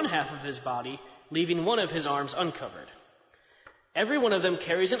covers one half of his body, leaving one of his arms uncovered. Every one of them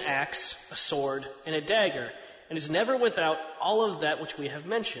carries an axe, a sword, and a dagger, and is never without all of that which we have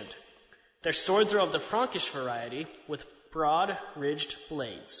mentioned. Their swords are of the Frankish variety, with broad, ridged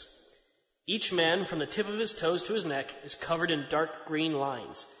blades. Each man, from the tip of his toes to his neck, is covered in dark green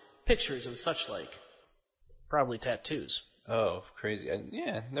lines, pictures and such like. Probably tattoos. Oh, crazy.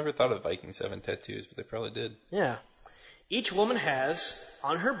 Never thought of Vikings having tattoos, but they probably did. Yeah. Each woman has,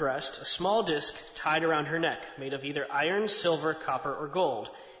 on her breast, a small disc tied around her neck, made of either iron, silver, copper, or gold,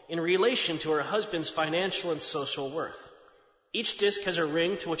 in relation to her husband's financial and social worth. Each disc has a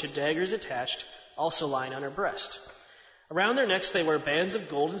ring to which a dagger is attached, also lying on her breast. Around their necks they wear bands of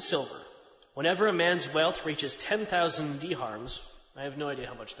gold and silver. Whenever a man's wealth reaches 10,000 dirhams, I have no idea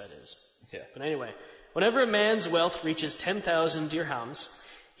how much that is. Yeah. But anyway, whenever a man's wealth reaches 10,000 dirhams,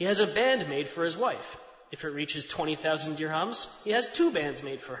 he has a band made for his wife. If it reaches 20,000 dirhams, he has 2 bands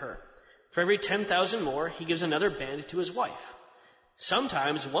made for her. For every 10,000 more, he gives another band to his wife.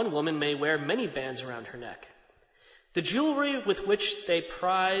 Sometimes one woman may wear many bands around her neck. The jewelry with which they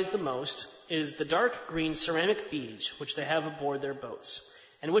prize the most is the dark green ceramic beads which they have aboard their boats,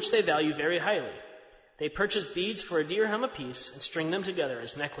 and which they value very highly. They purchase beads for a dirham apiece and string them together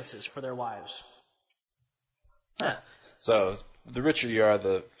as necklaces for their wives. Huh. So the richer you are,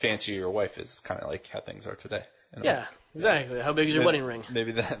 the fancier your wife is. Kind of like how things are today. Yeah, exactly. How big is your wedding ring?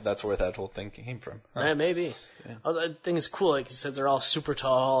 Maybe that's where that whole thing came from. Huh? Yeah, maybe. Yeah. I think it's cool. Like you said, they're all super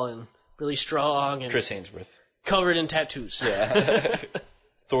tall and really strong. And Chris Hainsworth. Covered in tattoos. Yeah.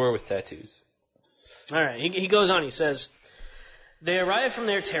 Thor with tattoos. All right. He goes on. He says, they arrive from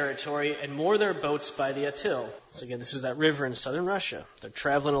their territory and moor their boats by the Atil. So again, this is that river in southern Russia. They're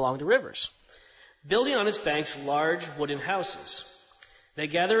traveling along the rivers, building on its banks large wooden houses. They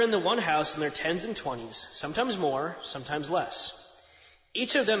gather in the one house in their 10s and 20s, sometimes more, sometimes less.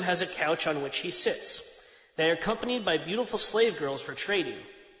 Each of them has a couch on which he sits. They are accompanied by beautiful slave girls for trading.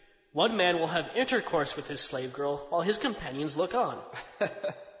 One man will have intercourse with his slave girl while his companions look on.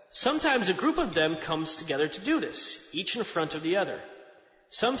 Sometimes a group of them comes together to do this, each in front of the other.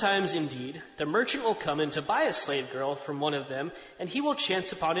 Sometimes, indeed, the merchant will come in to buy a slave girl from one of them, and he will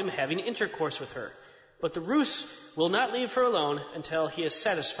chance upon him having intercourse with her. But the Rus will not leave her alone until he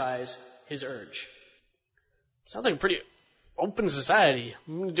satisfies his urge. Sounds like a pretty open society.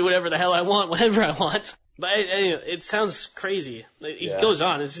 I'm going to do whatever the hell I want, whenever I want. But anyway, it sounds crazy. It goes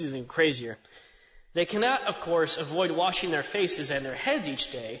on. This is even crazier. They cannot, of course, avoid washing their faces and their heads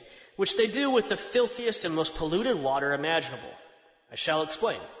each day, which they do with the filthiest and most polluted water imaginable. I shall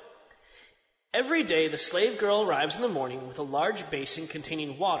explain. Every day the slave girl arrives in the morning with a large basin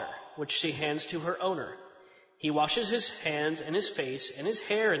containing water, which she hands to her owner. He washes his hands and his face and his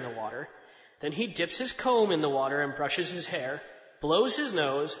hair in the water. Then he dips his comb in the water and brushes his hair, blows his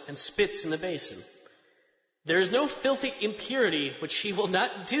nose, and spits in the basin. There is no filthy impurity which he will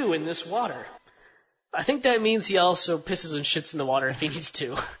not do in this water. I think that means he also pisses and shits in the water if he needs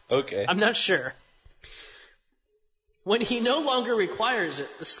to. Okay. I'm not sure. When he no longer requires it,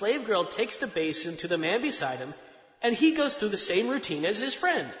 the slave girl takes the basin to the man beside him, and he goes through the same routine as his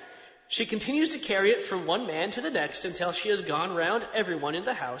friend. She continues to carry it from one man to the next until she has gone round everyone in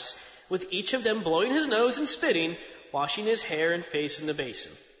the house, with each of them blowing his nose and spitting, washing his hair and face in the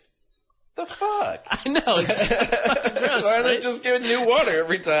basin. The fuck? I know, it's fucking gross. Why are they right? just giving new water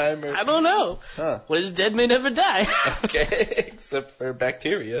every time? Or... I don't know. Huh. What is dead may never die. Okay, except for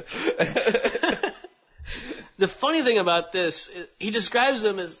bacteria. The funny thing about this, he describes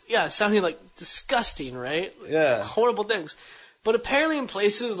them as, sounding like disgusting, right? Yeah. Horrible things. But apparently in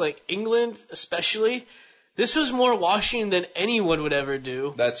places like England, especially, this was more washing than anyone would ever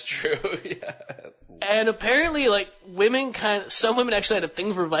do. That's true, yeah. And apparently, like, some women actually had a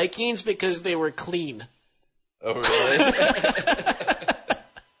thing for Vikings because they were clean. Oh, really?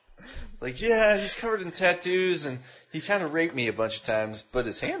 Like, yeah, he's covered in tattoos, and he kind of raped me a bunch of times, but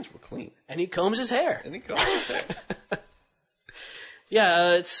his hands were clean. And he combs his hair.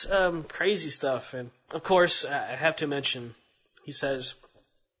 Yeah, it's crazy stuff. And, of course, I have to mention, he says,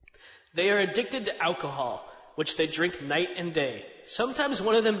 they are addicted to alcohol, which they drink night and day. Sometimes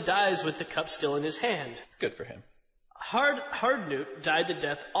one of them dies with the cup still in his hand. Good for him. Hardnute died the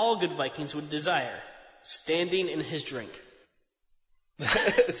death all good Vikings would desire, standing in his drink.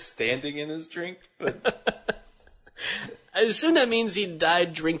 Standing in his drink? I assume that means he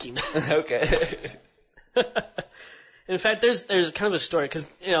died drinking. Okay. In fact, there's kind of a story, because,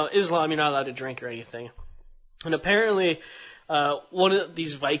 Islam, you're not allowed to drink or anything. And apparently, one of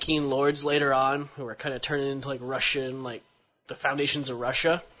these Viking lords later on, who were kind of turning into like Russian, like the foundations of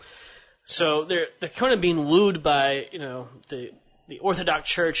Russia. So they're kind of being wooed by, the Orthodox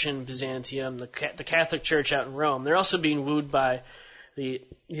Church in Byzantium, the Catholic Church out in Rome. They're also being wooed by the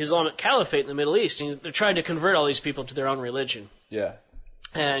Islamic Caliphate in the Middle East. And they're trying to convert all these people to their own religion. Yeah.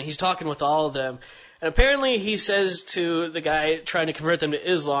 And he's talking with all of them. And apparently he says to the guy trying to convert them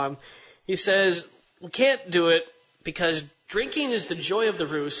to Islam, he says, we can't do it because drinking is the joy of the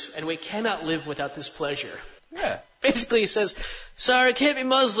Rus, and we cannot live without this pleasure. Yeah. Basically he says, sorry, can't be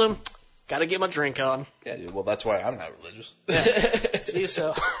Muslim. Gotta get my drink on. Yeah, dude, well, that's why I'm not religious. Yeah. See,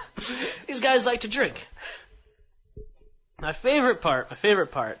 so these guys like to drink. My favorite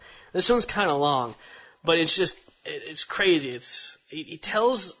part, this one's kind of long, but it's crazy. He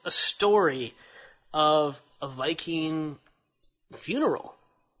tells a story of a Viking funeral.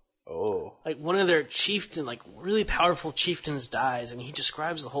 Oh. Like one of their really powerful chieftains dies, and he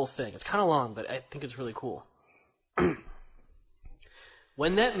describes the whole thing. It's kind of long, but I think it's really cool.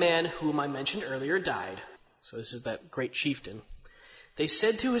 When that man whom I mentioned earlier died, so this is that great chieftain, they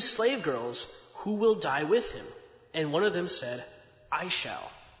said to his slave girls, who will die with him? And one of them said, I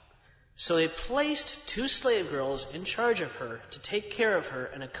shall. So they placed 2 slave girls in charge of her to take care of her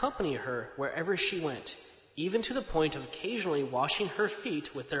and accompany her wherever she went, even to the point of occasionally washing her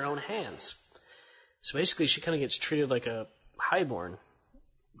feet with their own hands. So basically she kind of gets treated like a highborn,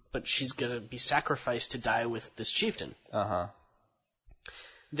 but she's going to be sacrificed to die with this chieftain. Uh-huh.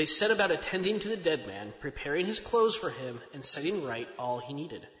 They set about attending to the dead man, preparing his clothes for him, and setting right all he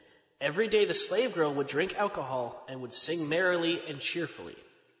needed. Every day the slave girl would drink alcohol and would sing merrily and cheerfully.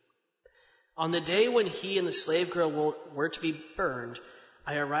 On the day when he and the slave girl were to be burned,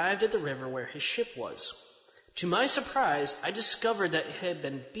 I arrived at the river where his ship was. To my surprise, I discovered that it had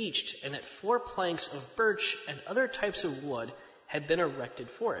been beached and that 4 planks of birch and other types of wood had been erected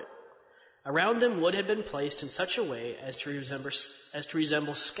for it. Around them wood had been placed in such a way as to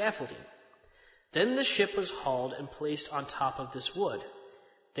resemble scaffolding. Then the ship was hauled and placed on top of this wood.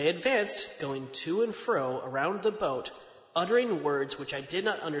 They advanced, going to and fro around the boat, uttering words which I did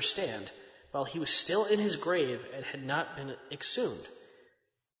not understand, while he was still in his grave and had not been exhumed.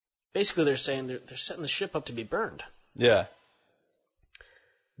 Basically, they're saying they're setting the ship up to be burned. Yeah.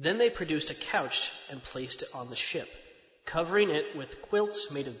 Then they produced a couch and placed it on the ship, covering it with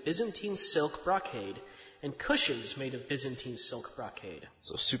quilts made of Byzantine silk brocade and cushions made of Byzantine silk brocade.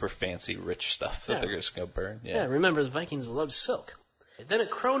 So super fancy, rich stuff that they're just going to burn. Yeah, remember, the Vikings loved silk. Then a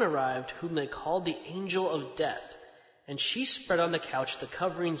crone arrived, whom they called the Angel of Death, and she spread on the couch the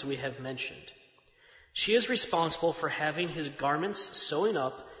coverings we have mentioned. She is responsible for having his garments sewing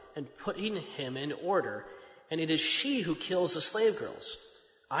up and putting him in order, and it is she who kills the slave girls.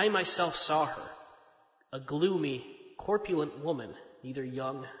 I myself saw her, a gloomy, corpulent woman, neither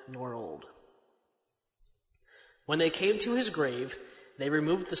young nor old. When they came to his grave, they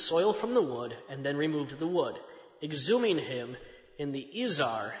removed the soil from the wood, and then removed the wood, exhuming him in the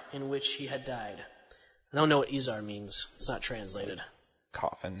izar in which he had died. I don't know what izar means. It's not translated.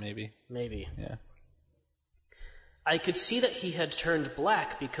 Coffin, maybe. Maybe. Yeah. I could see that he had turned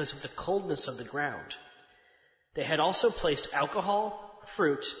black because of the coldness of the ground. They had also placed alcohol,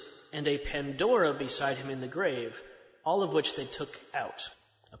 fruit, and a pandora beside him in the grave, all of which they took out.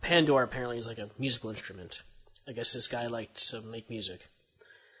 A pandora apparently is like a musical instrument. I guess this guy liked to make music.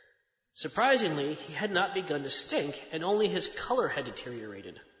 Surprisingly, he had not begun to stink, and only his color had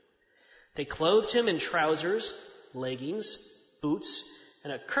deteriorated. They clothed him in trousers, leggings, boots,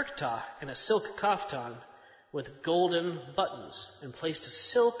 and a kurta and a silk kaftan with golden buttons, and placed a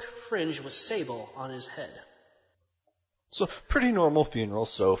silk fringe with sable on his head. So, pretty normal funeral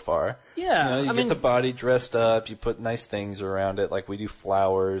so far. Yeah. You get the body dressed up, you put nice things around it, like we do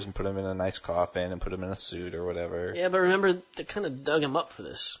flowers and put him in a nice coffin and put him in a suit or whatever. Yeah, but remember, they kind of dug him up for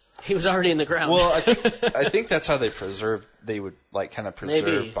this. He was already in the ground. Well, I think that's how they would kind of preserve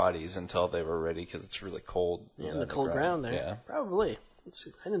Maybe. bodies until they were ready because it's really cold. Yeah, in the cold ground there. Yeah. Probably.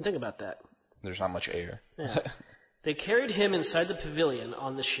 I didn't think about that. There's not much air. Yeah. They carried him inside the pavilion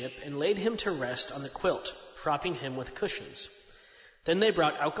on the ship and laid him to rest on the quilt, propping him with cushions. Then they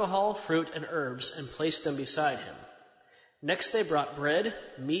brought alcohol, fruit, and herbs and placed them beside him. Next they brought bread,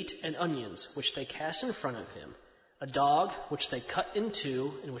 meat, and onions, which they cast in front of him, a dog, which they cut in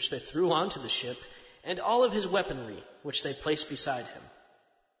two, and which they threw onto the ship, and all of his weaponry, which they placed beside him.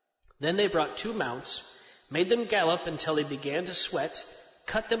 Then they brought 2 mounts, made them gallop until they began to sweat,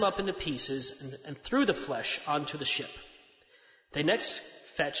 cut them up into pieces, and threw the flesh onto the ship. They next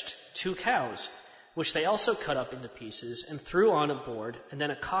fetched 2 cows, which they also cut up into pieces and threw on a board, and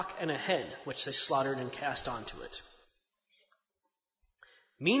then a cock and a hen, which they slaughtered and cast onto it.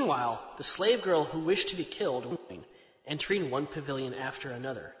 Meanwhile, the slave girl who wished to be killed, entering one pavilion after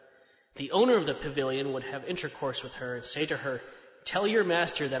another. The owner of the pavilion would have intercourse with her and say to her, "Tell your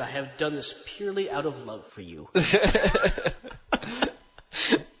master that I have done this purely out of love for you."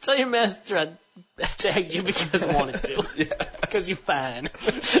 Tell your master I tagged you because I wanted to. Yeah. Because you're fine.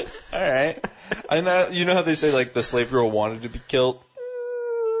 All right. You know how they say, the slave girl wanted to be killed?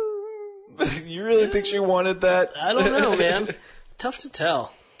 You really think she wanted that? I don't know, man. Tough to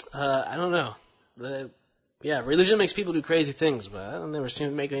tell. I don't know. Religion makes people do crazy things, but I've never seen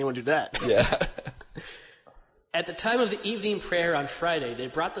it make anyone do that. Yeah. At the time of the evening prayer on Friday, they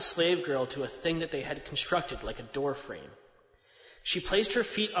brought the slave girl to a thing that they had constructed like a door frame. She placed her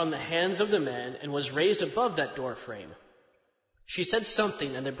feet on the hands of the men and was raised above that door frame. She said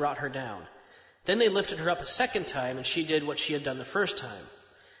something, and they brought her down. Then they lifted her up a second time, and she did what she had done the first time.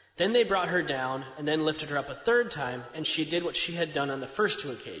 Then they brought her down, and then lifted her up a third time, and she did what she had done on the first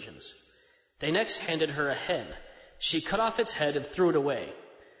 2 occasions. They next handed her a hen. She cut off its head and threw it away.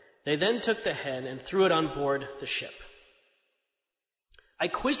 They then took the hen and threw it on board the ship. I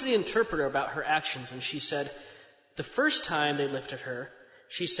quizzed the interpreter about her actions, and she said, the first time they lifted her,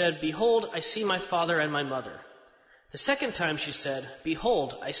 she said, "Behold, I see my father and my mother." The second time she said,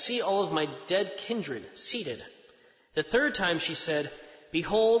 "Behold, I see all of my dead kindred seated." The third time she said,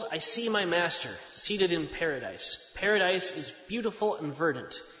 "Behold, I see my master seated in paradise. Paradise is beautiful and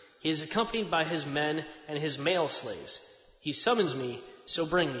verdant. He is accompanied by his men and his male slaves. He summons me, so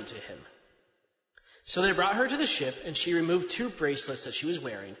bring me to him." So they brought her to the ship, and she removed 2 bracelets that she was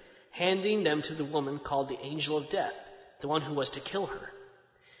wearing, handing them to the woman called the Angel of Death, the one who was to kill her.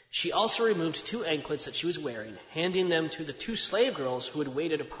 She also removed 2 anklets that she was wearing, handing them to the 2 slave girls who had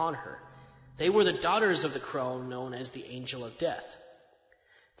waited upon her. They were the daughters of the crone known as the Angel of Death.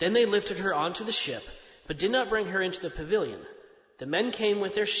 Then they lifted her onto the ship, but did not bring her into the pavilion. The men came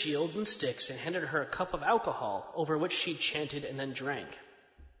with their shields and sticks and handed her a cup of alcohol, over which she chanted and then drank.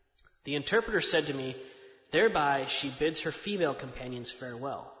 The interpreter said to me, "Thereby she bids her female companions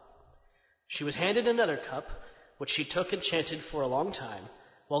farewell." She was handed another cup, which she took and chanted for a long time,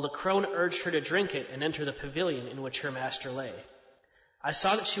 while the crone urged her to drink it and enter the pavilion in which her master lay. I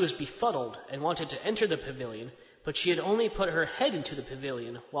saw that she was befuddled and wanted to enter the pavilion, but she had only put her head into the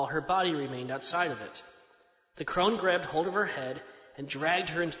pavilion while her body remained outside of it. The crone grabbed hold of her head and dragged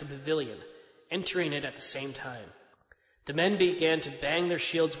her into the pavilion, entering it at the same time. The men began to bang their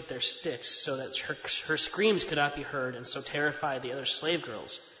shields with their sticks so that her screams could not be heard, and so terrify the other slave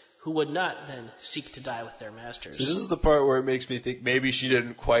girls, who would not then seek to die with their masters. So this is the part where it makes me think maybe she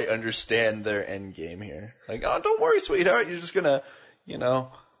didn't quite understand their end game here. Like, oh, don't worry, sweetheart, you're just gonna,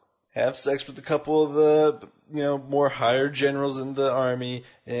 have sex with a couple of the, more higher generals in the army,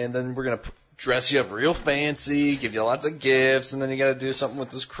 and then we're gonna dress you up real fancy, give you lots of gifts, and then you gotta do something with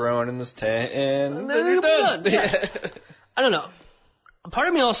this crone and this tent, and then you're done. Yeah. I don't know. Part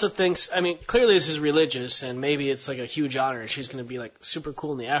of me also thinks, clearly this is religious, and maybe it's like a huge honor, and she's going to be like super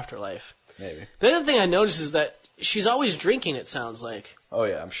cool in the afterlife. Maybe. The other thing I noticed is that she's always drinking, it sounds like. Oh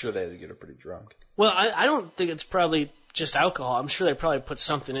yeah, I'm sure they had to get her pretty drunk. Well, I don't think it's probably just alcohol. I'm sure they probably put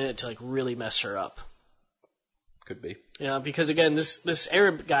something in it to like really mess her up. Could be. Because again, this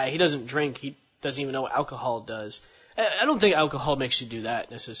Arab guy, he doesn't drink. He doesn't even know what alcohol does. I don't think alcohol makes you do that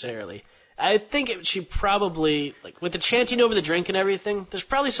necessarily. I think she probably, with the chanting over the drink and everything, there's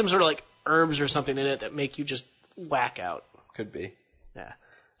probably some sort of herbs or something in it that make you just whack out. Could be. Yeah.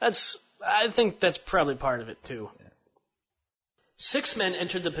 I think that's probably part of it too. Yeah. 6 men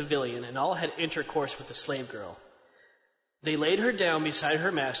entered the pavilion, and all had intercourse with the slave girl. They laid her down beside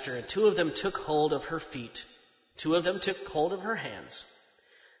her master, and 2 of them took hold of her feet, 2 of them took hold of her hands.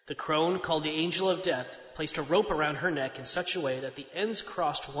 The crone, called the Angel of Death, placed a rope around her neck in such a way that the ends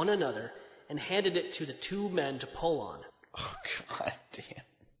crossed one another and handed it to the 2 men to pull on. Oh, God damn.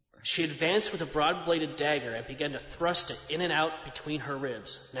 She advanced with a broad-bladed dagger and began to thrust it in and out between her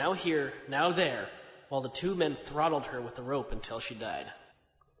ribs, now here, now there, while the 2 men throttled her with the rope until she died.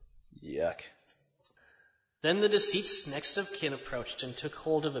 Yuck. Then the deceased's next of kin approached and took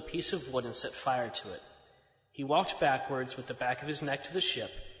hold of a piece of wood and set fire to it. He walked backwards with the back of his neck to the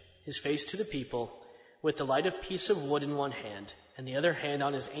ship, his face to the people, with the lighted piece of wood in one hand, and the other hand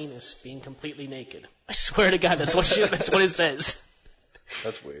on his anus, being completely naked. I swear to God, that's what it says.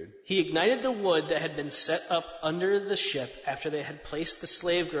 That's weird. He ignited the wood that had been set up under the ship after they had placed the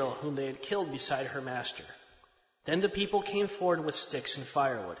slave girl whom they had killed beside her master. Then the people came forward with sticks and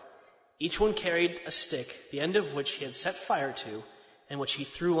firewood. Each one carried a stick, the end of which he had set fire to, and which he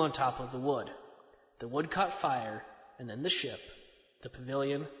threw on top of the wood. The wood caught fire, and then the ship, the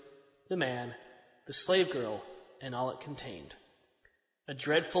pavilion, the man, the slave girl, and all it contained. A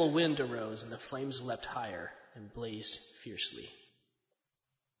dreadful wind arose, and the flames leapt higher and blazed fiercely.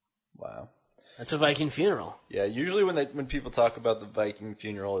 Wow. That's a Viking funeral. Yeah, usually when people talk about the Viking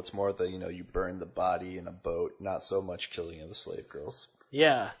funeral, it's more the, you burn the body in a boat, not so much killing of the slave girls.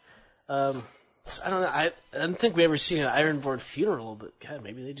 Yeah. So I don't know. I don't think we ever seen an Ironborn funeral, but God,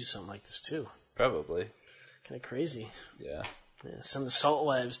 maybe they do something like this too. Probably. Kind of crazy. Yeah. Send the salt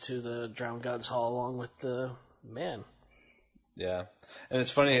wives to the drowned god's hall along with the man. Yeah. And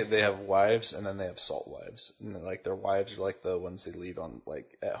it's funny, they have wives and then they have salt wives. And then, their wives are the ones they leave on,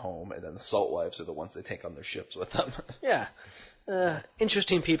 at home, and then the salt wives are the ones they take on their ships with them. Yeah.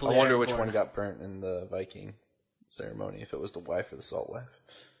 Interesting people. I wonder which one got burnt in the Viking ceremony, if it was the wife or the salt wife.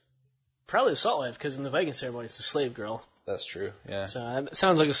 Probably the salt wife, because in the Viking ceremony it's the slave girl. That's true, yeah. So it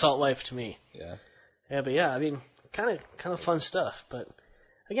sounds like a salt wife to me. Yeah. Yeah, but yeah, I mean, kind of fun stuff. But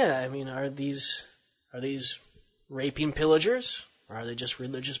again, I mean, are these raping pillagers, or are they just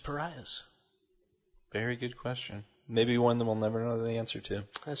religious pariahs? Very good question. Maybe one that we'll never know the answer to.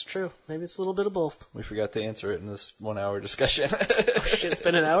 That's true. Maybe it's a little bit of both. We forgot to answer it in this 1 hour discussion. Oh shit, it's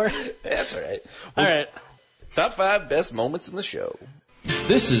been an hour? That's all right. All right. Top 5 best moments in the show.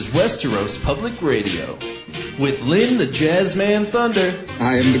 This is Westeros Public Radio with Lynn the Jazzman Thunder.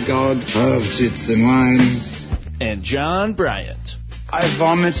 I am the god of jits and wine. And John Bryant. I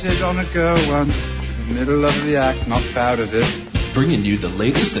vomited on a girl once in the middle of the act, not proud of it. Bringing you the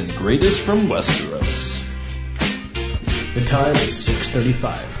latest and greatest from Westeros. The time is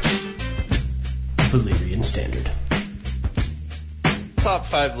 6:35. Valyrian Standard. Top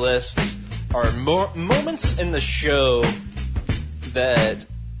 5 lists are moments in the show that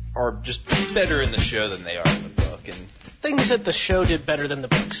are just better in the show than they are in the book. And things that the show did better than the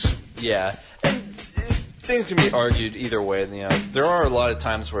books. Yeah. And things can be argued either way. There are a lot of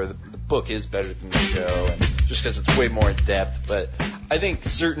times where the book is better than the show, and just because it's way more in depth. But I think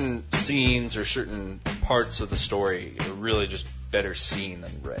certain scenes or certain parts of the story are really just better seen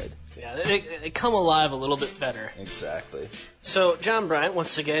than read. Yeah, they come alive a little bit better. Exactly. So, John Bryant,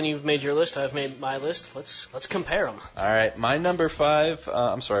 once again, you've made your list. I've made my list. Let's compare them. All right, my number 5.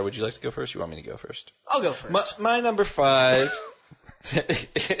 I'm sorry. Would you like to go first? Or you want me to go first? I'll go first. My number 5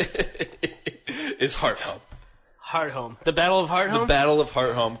 is Hearthome. Hearthome. The Battle of Hearthome? The Battle of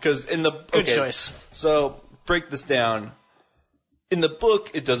Hearthome. Because in the Good choice. So break this down. In the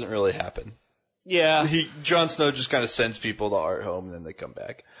book, it doesn't really happen. Yeah. Jon Snow just kind of sends people to Hearthome and then they come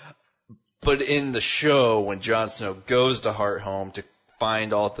back. But in the show, when Jon Snow goes to Hearthome to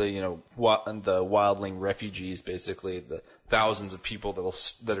find all the, the wildling refugees, basically the thousands of people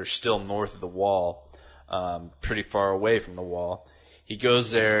that are still north of the wall, pretty far away from the wall, he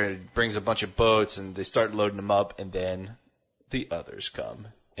goes there and brings a bunch of boats and they start loading them up, and then the others come,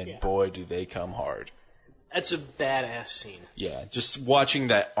 and boy, do they come hard. That's a badass scene. Yeah, just watching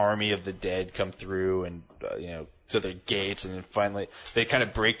that army of the dead come through and, to the gates, and then finally they kind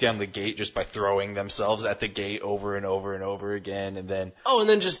of break down the gate just by throwing themselves at the gate over and over and over again, and then... Oh, and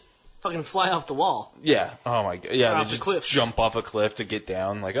then just fucking fly off the wall. Yeah. Oh my god. Yeah, or they off just the cliff. jump off a cliff to get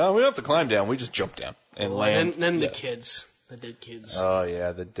down. Like, oh, we don't have to climb down. We just jump down and land. And then the kids. The dead kids. Oh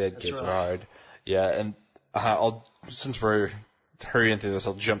yeah, the dead kids rough. are hard. Yeah, and since we're hurrying through this,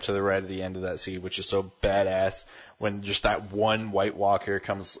 I'll jump to the right at the end of that scene, which is so badass, when just that one White Walker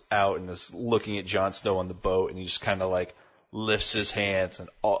comes out and is looking at Jon Snow on the boat, and he just kind of lifts his hands, and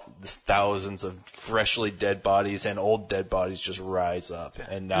all these thousands of freshly dead bodies and old dead bodies just rise up.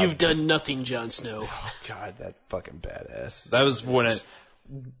 And now you've done nothing, Jon Snow. Oh god, that's fucking badass. That was one of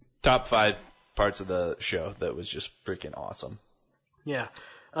top 5 parts of the show that was just freaking awesome. Yeah.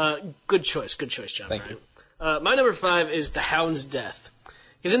 Good choice, John. Thank you. My number 5 is the Hound's death.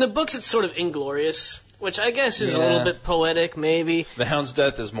 Because in the books it's sort of inglorious, which I guess is a little bit poetic, maybe. The Hound's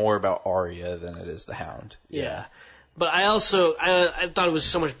death is more about Arya than it is the Hound. Yeah. But I also, I thought it was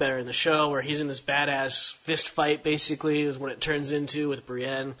so much better in the show, where he's in this badass fist fight, basically, is what it turns into with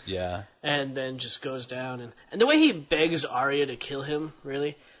Brienne. Yeah. And then just goes down. And the way he begs Arya to kill him,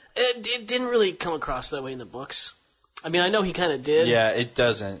 really, it didn't really come across that way in the books. I mean, I know he kind of did. Yeah, it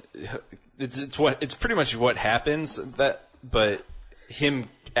doesn't. It's pretty much what happens, but him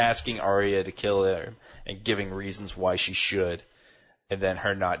asking Arya to kill her and giving reasons why she should, and then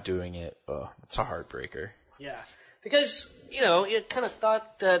her not doing it, it's a heartbreaker. Yeah. Because, you kind of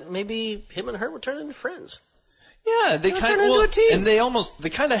thought that maybe him and her would turn into friends. Yeah, they kind of into a team. And they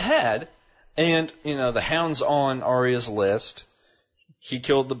kind of had. And, the Hound's on Arya's list. He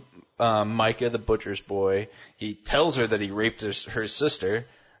killed the Micah, the butcher's boy. He tells her that he raped her sister.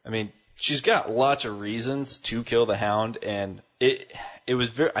 I mean, she's got lots of reasons to kill the Hound, and it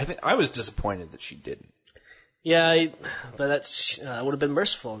was I was disappointed that she didn't. Yeah, that would have been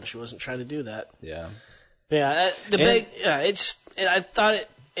merciful if she wasn't trying to do that. Yeah. Yeah, I thought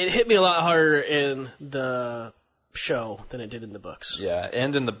it hit me a lot harder in the show than it did in the books. Yeah,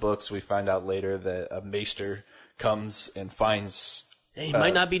 and in the books we find out later that a maester comes and finds he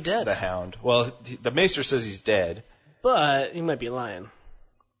might not be dead. The Hound. Well, the maester says he's dead, but he might be lying.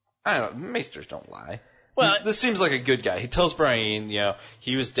 I don't know. Maesters don't lie. Well, this seems like a good guy. He tells Bryant,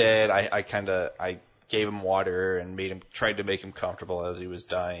 he was dead. I gave him water and tried to make him comfortable as he was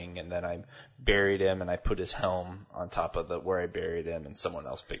dying, and then I buried him and I put his helm on top of where I buried him, and someone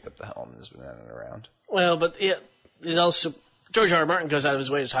else picked up the helm and has been running around. Well, but there's also George R. R. Martin goes out of his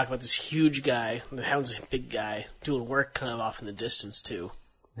way to talk about this huge guy. The Hound's a big guy doing work kind of off in the distance too.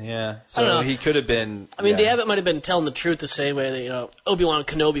 Yeah, so he could have been. I mean, the Abbot might have been telling the truth the same way that Obi-Wan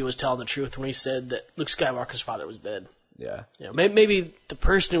Kenobi was telling the truth when he said that Luke Skywalker's father was dead. Yeah. Maybe the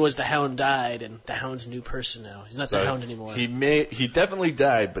person who was the Hound died, and the Hound's a new person now. He's not the Hound anymore. He definitely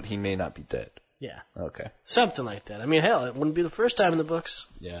died, but he may not be dead. Yeah. Okay. Something like that. I mean, hell, it wouldn't be the first time in the books.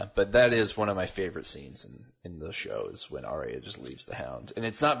 Yeah, but that is one of my favorite scenes in the show is when Arya just leaves the Hound. And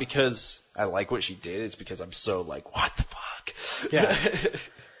it's not because I like what she did, it's because I'm so like, what the fuck? Yeah.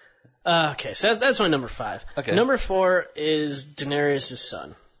 Okay, so that's my number 5. Okay. Number 4 is Daenerys'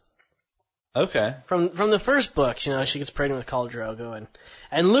 son. Okay. From the first books, she gets pregnant with Khal Drogo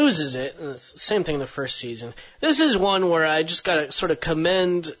and loses it. And it's the same thing in the first season. This is one where I just gotta sort of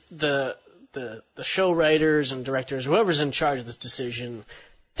commend the show writers and directors, whoever's in charge of this decision.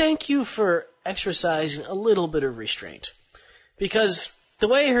 Thank you for exercising a little bit of restraint, because the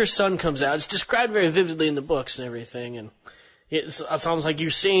way her son comes out, it's described very vividly in the books and everything, and it's almost like you're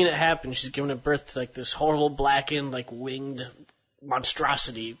seeing it happen. She's giving birth to like this horrible blackened, like winged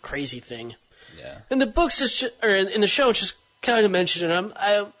monstrosity, crazy thing. Yeah. In the books, in the show, it's just kind of mentioned, and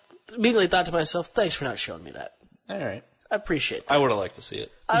I immediately thought to myself, thanks for not showing me that. All right. I appreciate that. I would have liked to see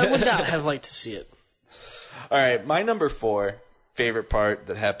it. I would not have liked to see it. All right, my number 4 favorite part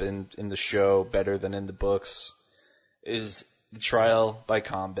that happened in the show, better than in the books, is the trial by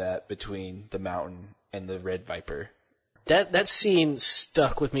combat between the Mountain and the Red Viper. That scene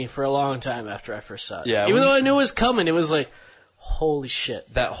stuck with me for a long time after I first saw it. Yeah, even though I knew it was coming, it was like, holy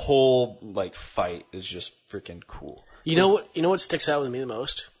shit. That whole fight is just freaking cool. You know what sticks out with me the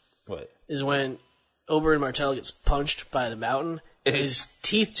most? What? Is when Oberyn Martell gets punched by the Mountain, and his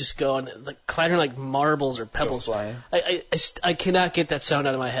teeth just go and clattering like marbles or pebbles. I cannot get that sound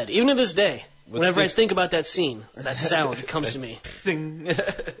out of my head, even to this day. Whenever I think about that scene, that sound comes to me.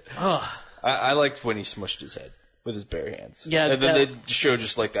 I liked when he smushed his head with his bare hands. Yeah, and then they show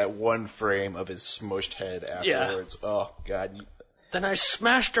just like that one frame of his smushed head afterwards. Yeah. Oh God. Then I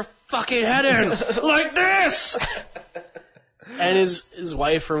smashed her fucking head in like this. And his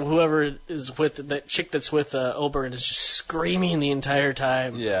wife or whoever is with that chick that's with Oberyn is just screaming the entire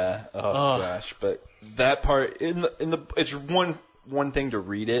time. Yeah. Oh gosh. But that part in the it's one thing to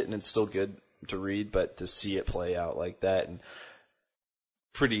read it and it's still good to read, but to see it play out like that and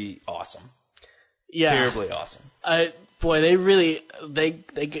pretty awesome. Yeah. Terribly awesome. Boy, they really they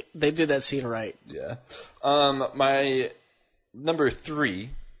did that scene right. Yeah. My number 3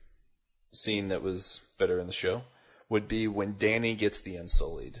 scene that was better in the show would be when Dany gets the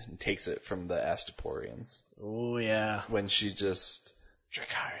Unsullied and takes it from the Astaporians. Oh yeah. When she just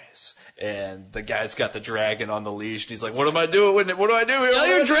Dracarys, and the guy's got the dragon on the leash, and he's like, "What am I doing? What do I do here? Tell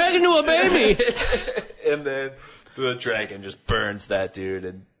your dragon to a baby." And then the dragon just burns that dude,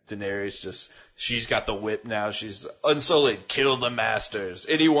 and Daenerys she's got the whip now. She's Unsullied. Kill the masters.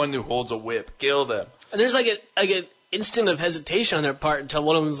 Anyone who holds a whip, kill them. And there's like an instant of hesitation on their part until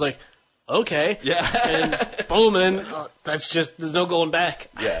one of them's like, okay. Yeah. And boom, and that's just, there's no going back.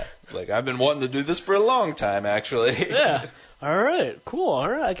 Yeah. Like, I've been wanting to do this for a long time, actually. Yeah. All right. Cool. All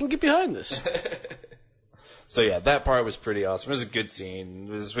right. I can get behind this. So yeah, that part was pretty awesome. It was a good scene.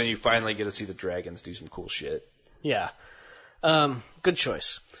 It was when you finally get to see the dragons do some cool shit. Yeah. Good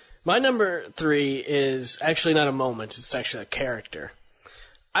choice. My number 3 is actually not a moment. It's actually a character.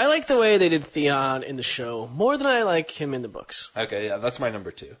 I like the way they did Theon in the show more than I like him in the books. Okay, yeah, that's my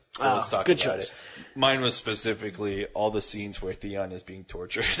number 2. So let's talk good about choice. it. Mine was specifically all the scenes where Theon is being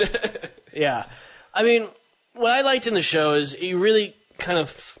tortured. Yeah. I mean, what I liked in the show is he really kind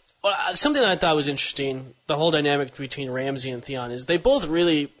of... something I thought was interesting, the whole dynamic between Ramsay and Theon, is they both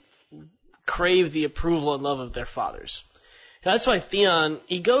really crave the approval and love of their fathers. That's why Theon,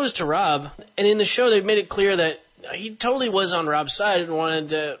 he goes to Robb, and in the show they've made it clear that he totally was on Robb's side and wanted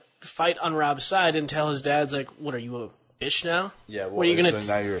to fight on Robb's side until his dad's like, what, are you a bitch now? Yeah, what are you gonna,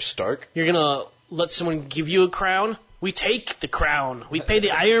 so now you're a Stark? You're gonna let someone give you a crown? We take the crown. We pay the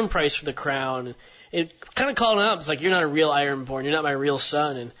iron price for the crown. It kind of called him out. It's like, you're not a real Ironborn. You're not my real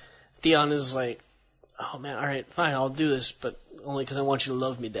son. And Theon is like, oh man, alright, fine, I'll do this, but only because I want you to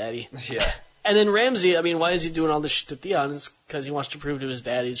love me, Daddy. Yeah. And then Ramsay, I mean, why is he doing all this shit to Theon? It's because he wants to prove to his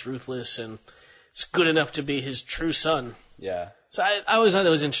dad he's ruthless and it's good enough to be his true son. Yeah. So I always thought that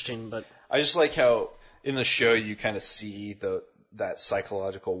was interesting, but... I just like how in the show you kind of see that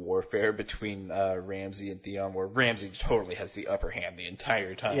psychological warfare between Ramsay and Theon, where Ramsay totally has the upper hand the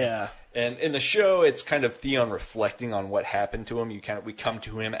entire time. Yeah. And in the show, it's kind of Theon reflecting on what happened to him. We come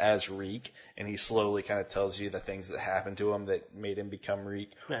to him as Reek, and he slowly kind of tells you the things that happened to him that made him become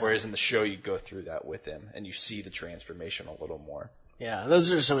Reek. Yeah. Whereas in the show, you go through that with him, and you see the transformation a little more. Yeah,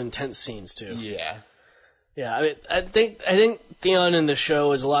 those are some intense scenes too. Yeah. Yeah, I mean, I think Theon in the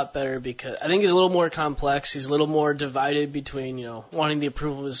show is a lot better because I think he's a little more complex. He's a little more divided between, wanting the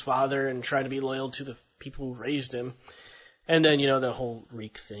approval of his father and trying to be loyal to the people who raised him. And then, the whole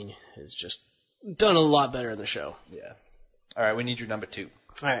Reek thing is just done a lot better in the show. Yeah. All right, we need your number 2.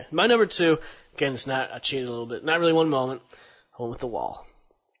 All right, my number 2, again, I cheated a little bit. Not really one moment. Home with the Wall.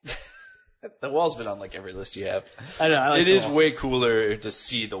 The Wall's been on like every list you have. I know. I like it the is Wall. way cooler to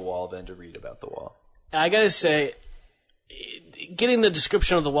see the Wall than to read about the Wall. I gotta say, getting the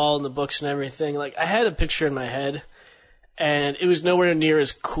description of the Wall in the books and everything, like, I had a picture in my head, and it was nowhere near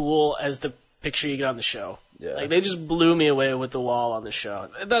as cool as the picture you get on the show. Yeah. Like, they just blew me away with the Wall on the show.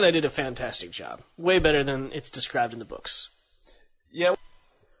 I thought they did a fantastic job. Way better than it's described in the books. Yeah.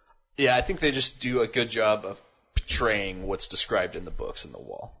 Yeah, I think they just do a good job of portraying what's described in the books in the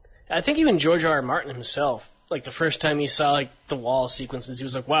Wall. I think even George R. R. Martin himself, like, the first time he saw, like, the Wall sequences, he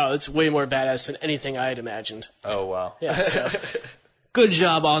was like, wow, that's way more badass than anything I had imagined. Oh, wow. Yeah, so, good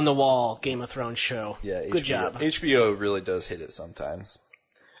job on the Wall, Game of Thrones show. Yeah, good HBO. job. HBO really does hit it sometimes.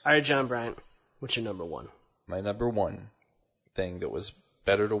 All right, John Bryant, what's your number 1? My number 1 thing that was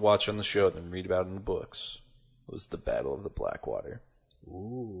better to watch on the show than read about in the books was the Battle of the Blackwater.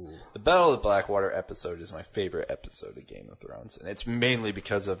 Ooh. The Battle of the Blackwater episode is my favorite episode of Game of Thrones, and it's mainly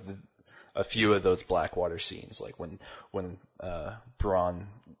because of a few of those Blackwater scenes, like when Bronn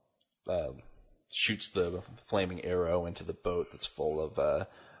shoots the flaming arrow into the boat that's full of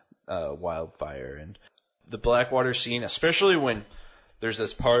wildfire, and the Blackwater scene, especially when there's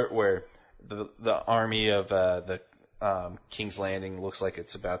this part where the army of the King's Landing looks like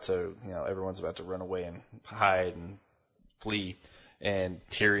it's about to, everyone's about to run away and hide and flee. And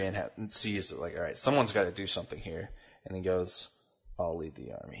Tyrion sees it like, all right, someone's got to do something here. And he goes, I'll lead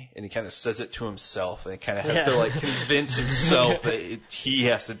the army. And he kind of says it to himself. And he kind of has to like convince himself that he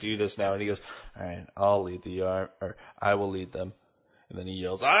has to do this now. And he goes, all right, I'll lead the army, or I will lead them. And then he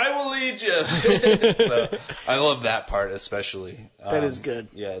yells, I will lead you. So I love that part especially. That is good.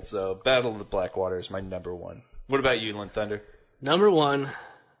 Yeah, so Battle of the Blackwater is my number 1. What about you, Lynn Thunder? Number 1,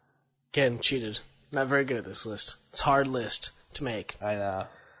 again, cheated. Not very good at this list. It's a hard list to make. I know.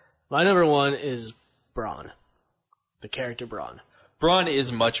 My number 1 is Bronn. The character Bronn. Bronn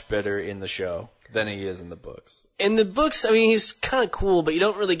is much better in the show than he is in the books. In the books, I mean, he's kind of cool, but you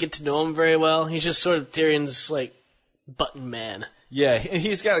don't really get to know him very well. He's just sort of Tyrion's, like, button man. Yeah,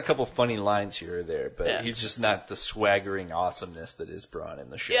 he's got a couple funny lines here or there, but Yeah. he's just not the swaggering awesomeness that is Bronn in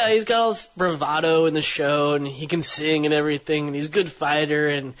the show. Yeah, he's got all this bravado in the show, and he can sing and everything, and he's a good fighter,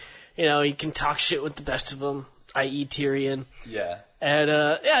 and, he can talk shit with the best of them, i.e. Tyrion. Yeah. And,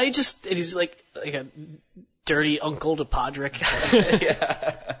 he's like a dirty uncle to Podrick.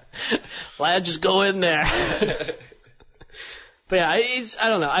 Yeah. Lad, just go in there. But yeah, I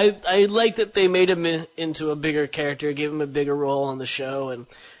don't know. I like that they made him into a bigger character, gave him a bigger role on the show, and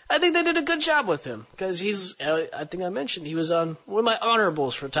I think they did a good job with him because I think I mentioned he was on one of my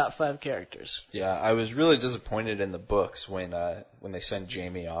honorables for top 5 characters. Yeah, I was really disappointed in the books when they send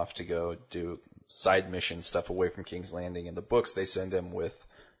Jaime off to go do side mission stuff away from King's Landing. In the books, they send him with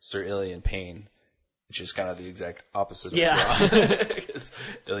Sir Illian Payne, which is kind of the exact opposite of Bronn. Because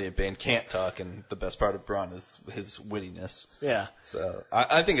Illian Payne can't talk, and the best part of Bronn is his wittiness. Yeah. So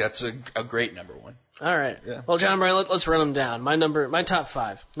I think that's a great number 1. All right. Yeah. Well, John Bryant, let's run them down. My top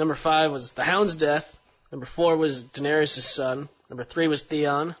 5. Number 5 was the Hound's death. Number 4 was Daenerys' son. Number 3 was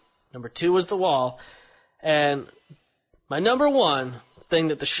Theon. Number 2 was the Wall. And my number 1 thing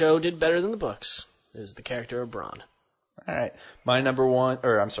that the show did better than the books is the character of Bronn. All right. My number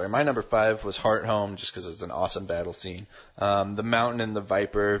 5 was Hearthome, just because it was an awesome battle scene. The Mountain and the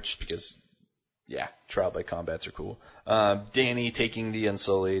Viper, just because, yeah, trial by combats are cool. Dany taking the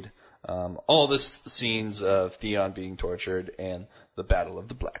Unsullied. All the scenes of Theon being tortured and the Battle of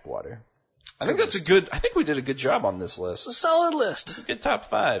the Blackwater. I think we did a good job on this list. It's a solid list. It's a good top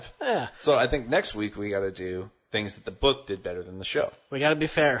 5. Yeah. So I think next week we gotta do things that the book did better than the show. We gotta be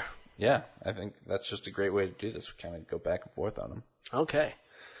fair. Yeah, I think that's just a great way to do this. We kind of go back and forth on them. Okay.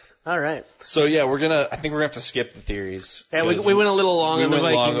 All right. So yeah, I think we're gonna have to skip the theories. Yeah, we went a little long on the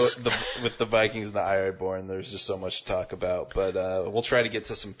Vikings. With the Vikings and the Ironborn, there's just so much to talk about. But we'll try to get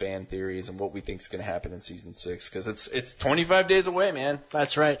to some fan theories and what we think is gonna happen in season 6, because it's 25 days away, man.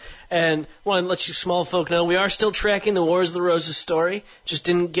 That's right. And want to let you small folk know we are still tracking the Wars of the Roses story. Just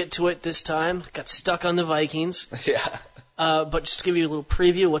didn't get to it this time. Got stuck on the Vikings. Yeah. But just to give you a little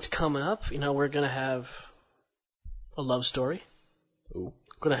preview of what's coming up, we're gonna have a love story. Ooh.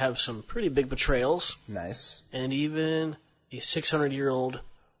 Going to have some pretty big betrayals. Nice. And even a 600-year-old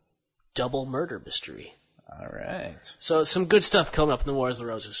double murder mystery. All right. So some good stuff coming up in the Wars of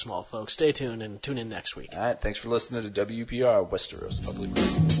the Roses, small folks. Stay tuned and tune in next week. All right. Thanks for listening to WPR Westeros Public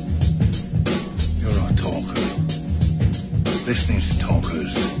Radio. You're a talker. Listening to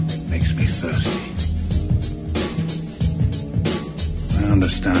talkers makes me thirsty. I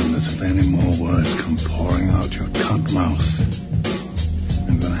understand that if any more words come pouring out your cunt mouth,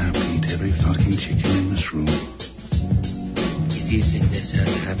 I'm gonna have to eat every fucking chicken in this room. If you think this has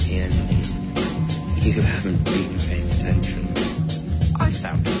a happy ending, you haven't been paying attention. I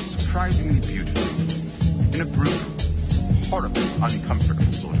found it surprisingly beautiful. In a brutal, horribly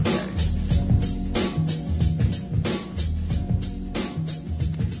uncomfortable sort of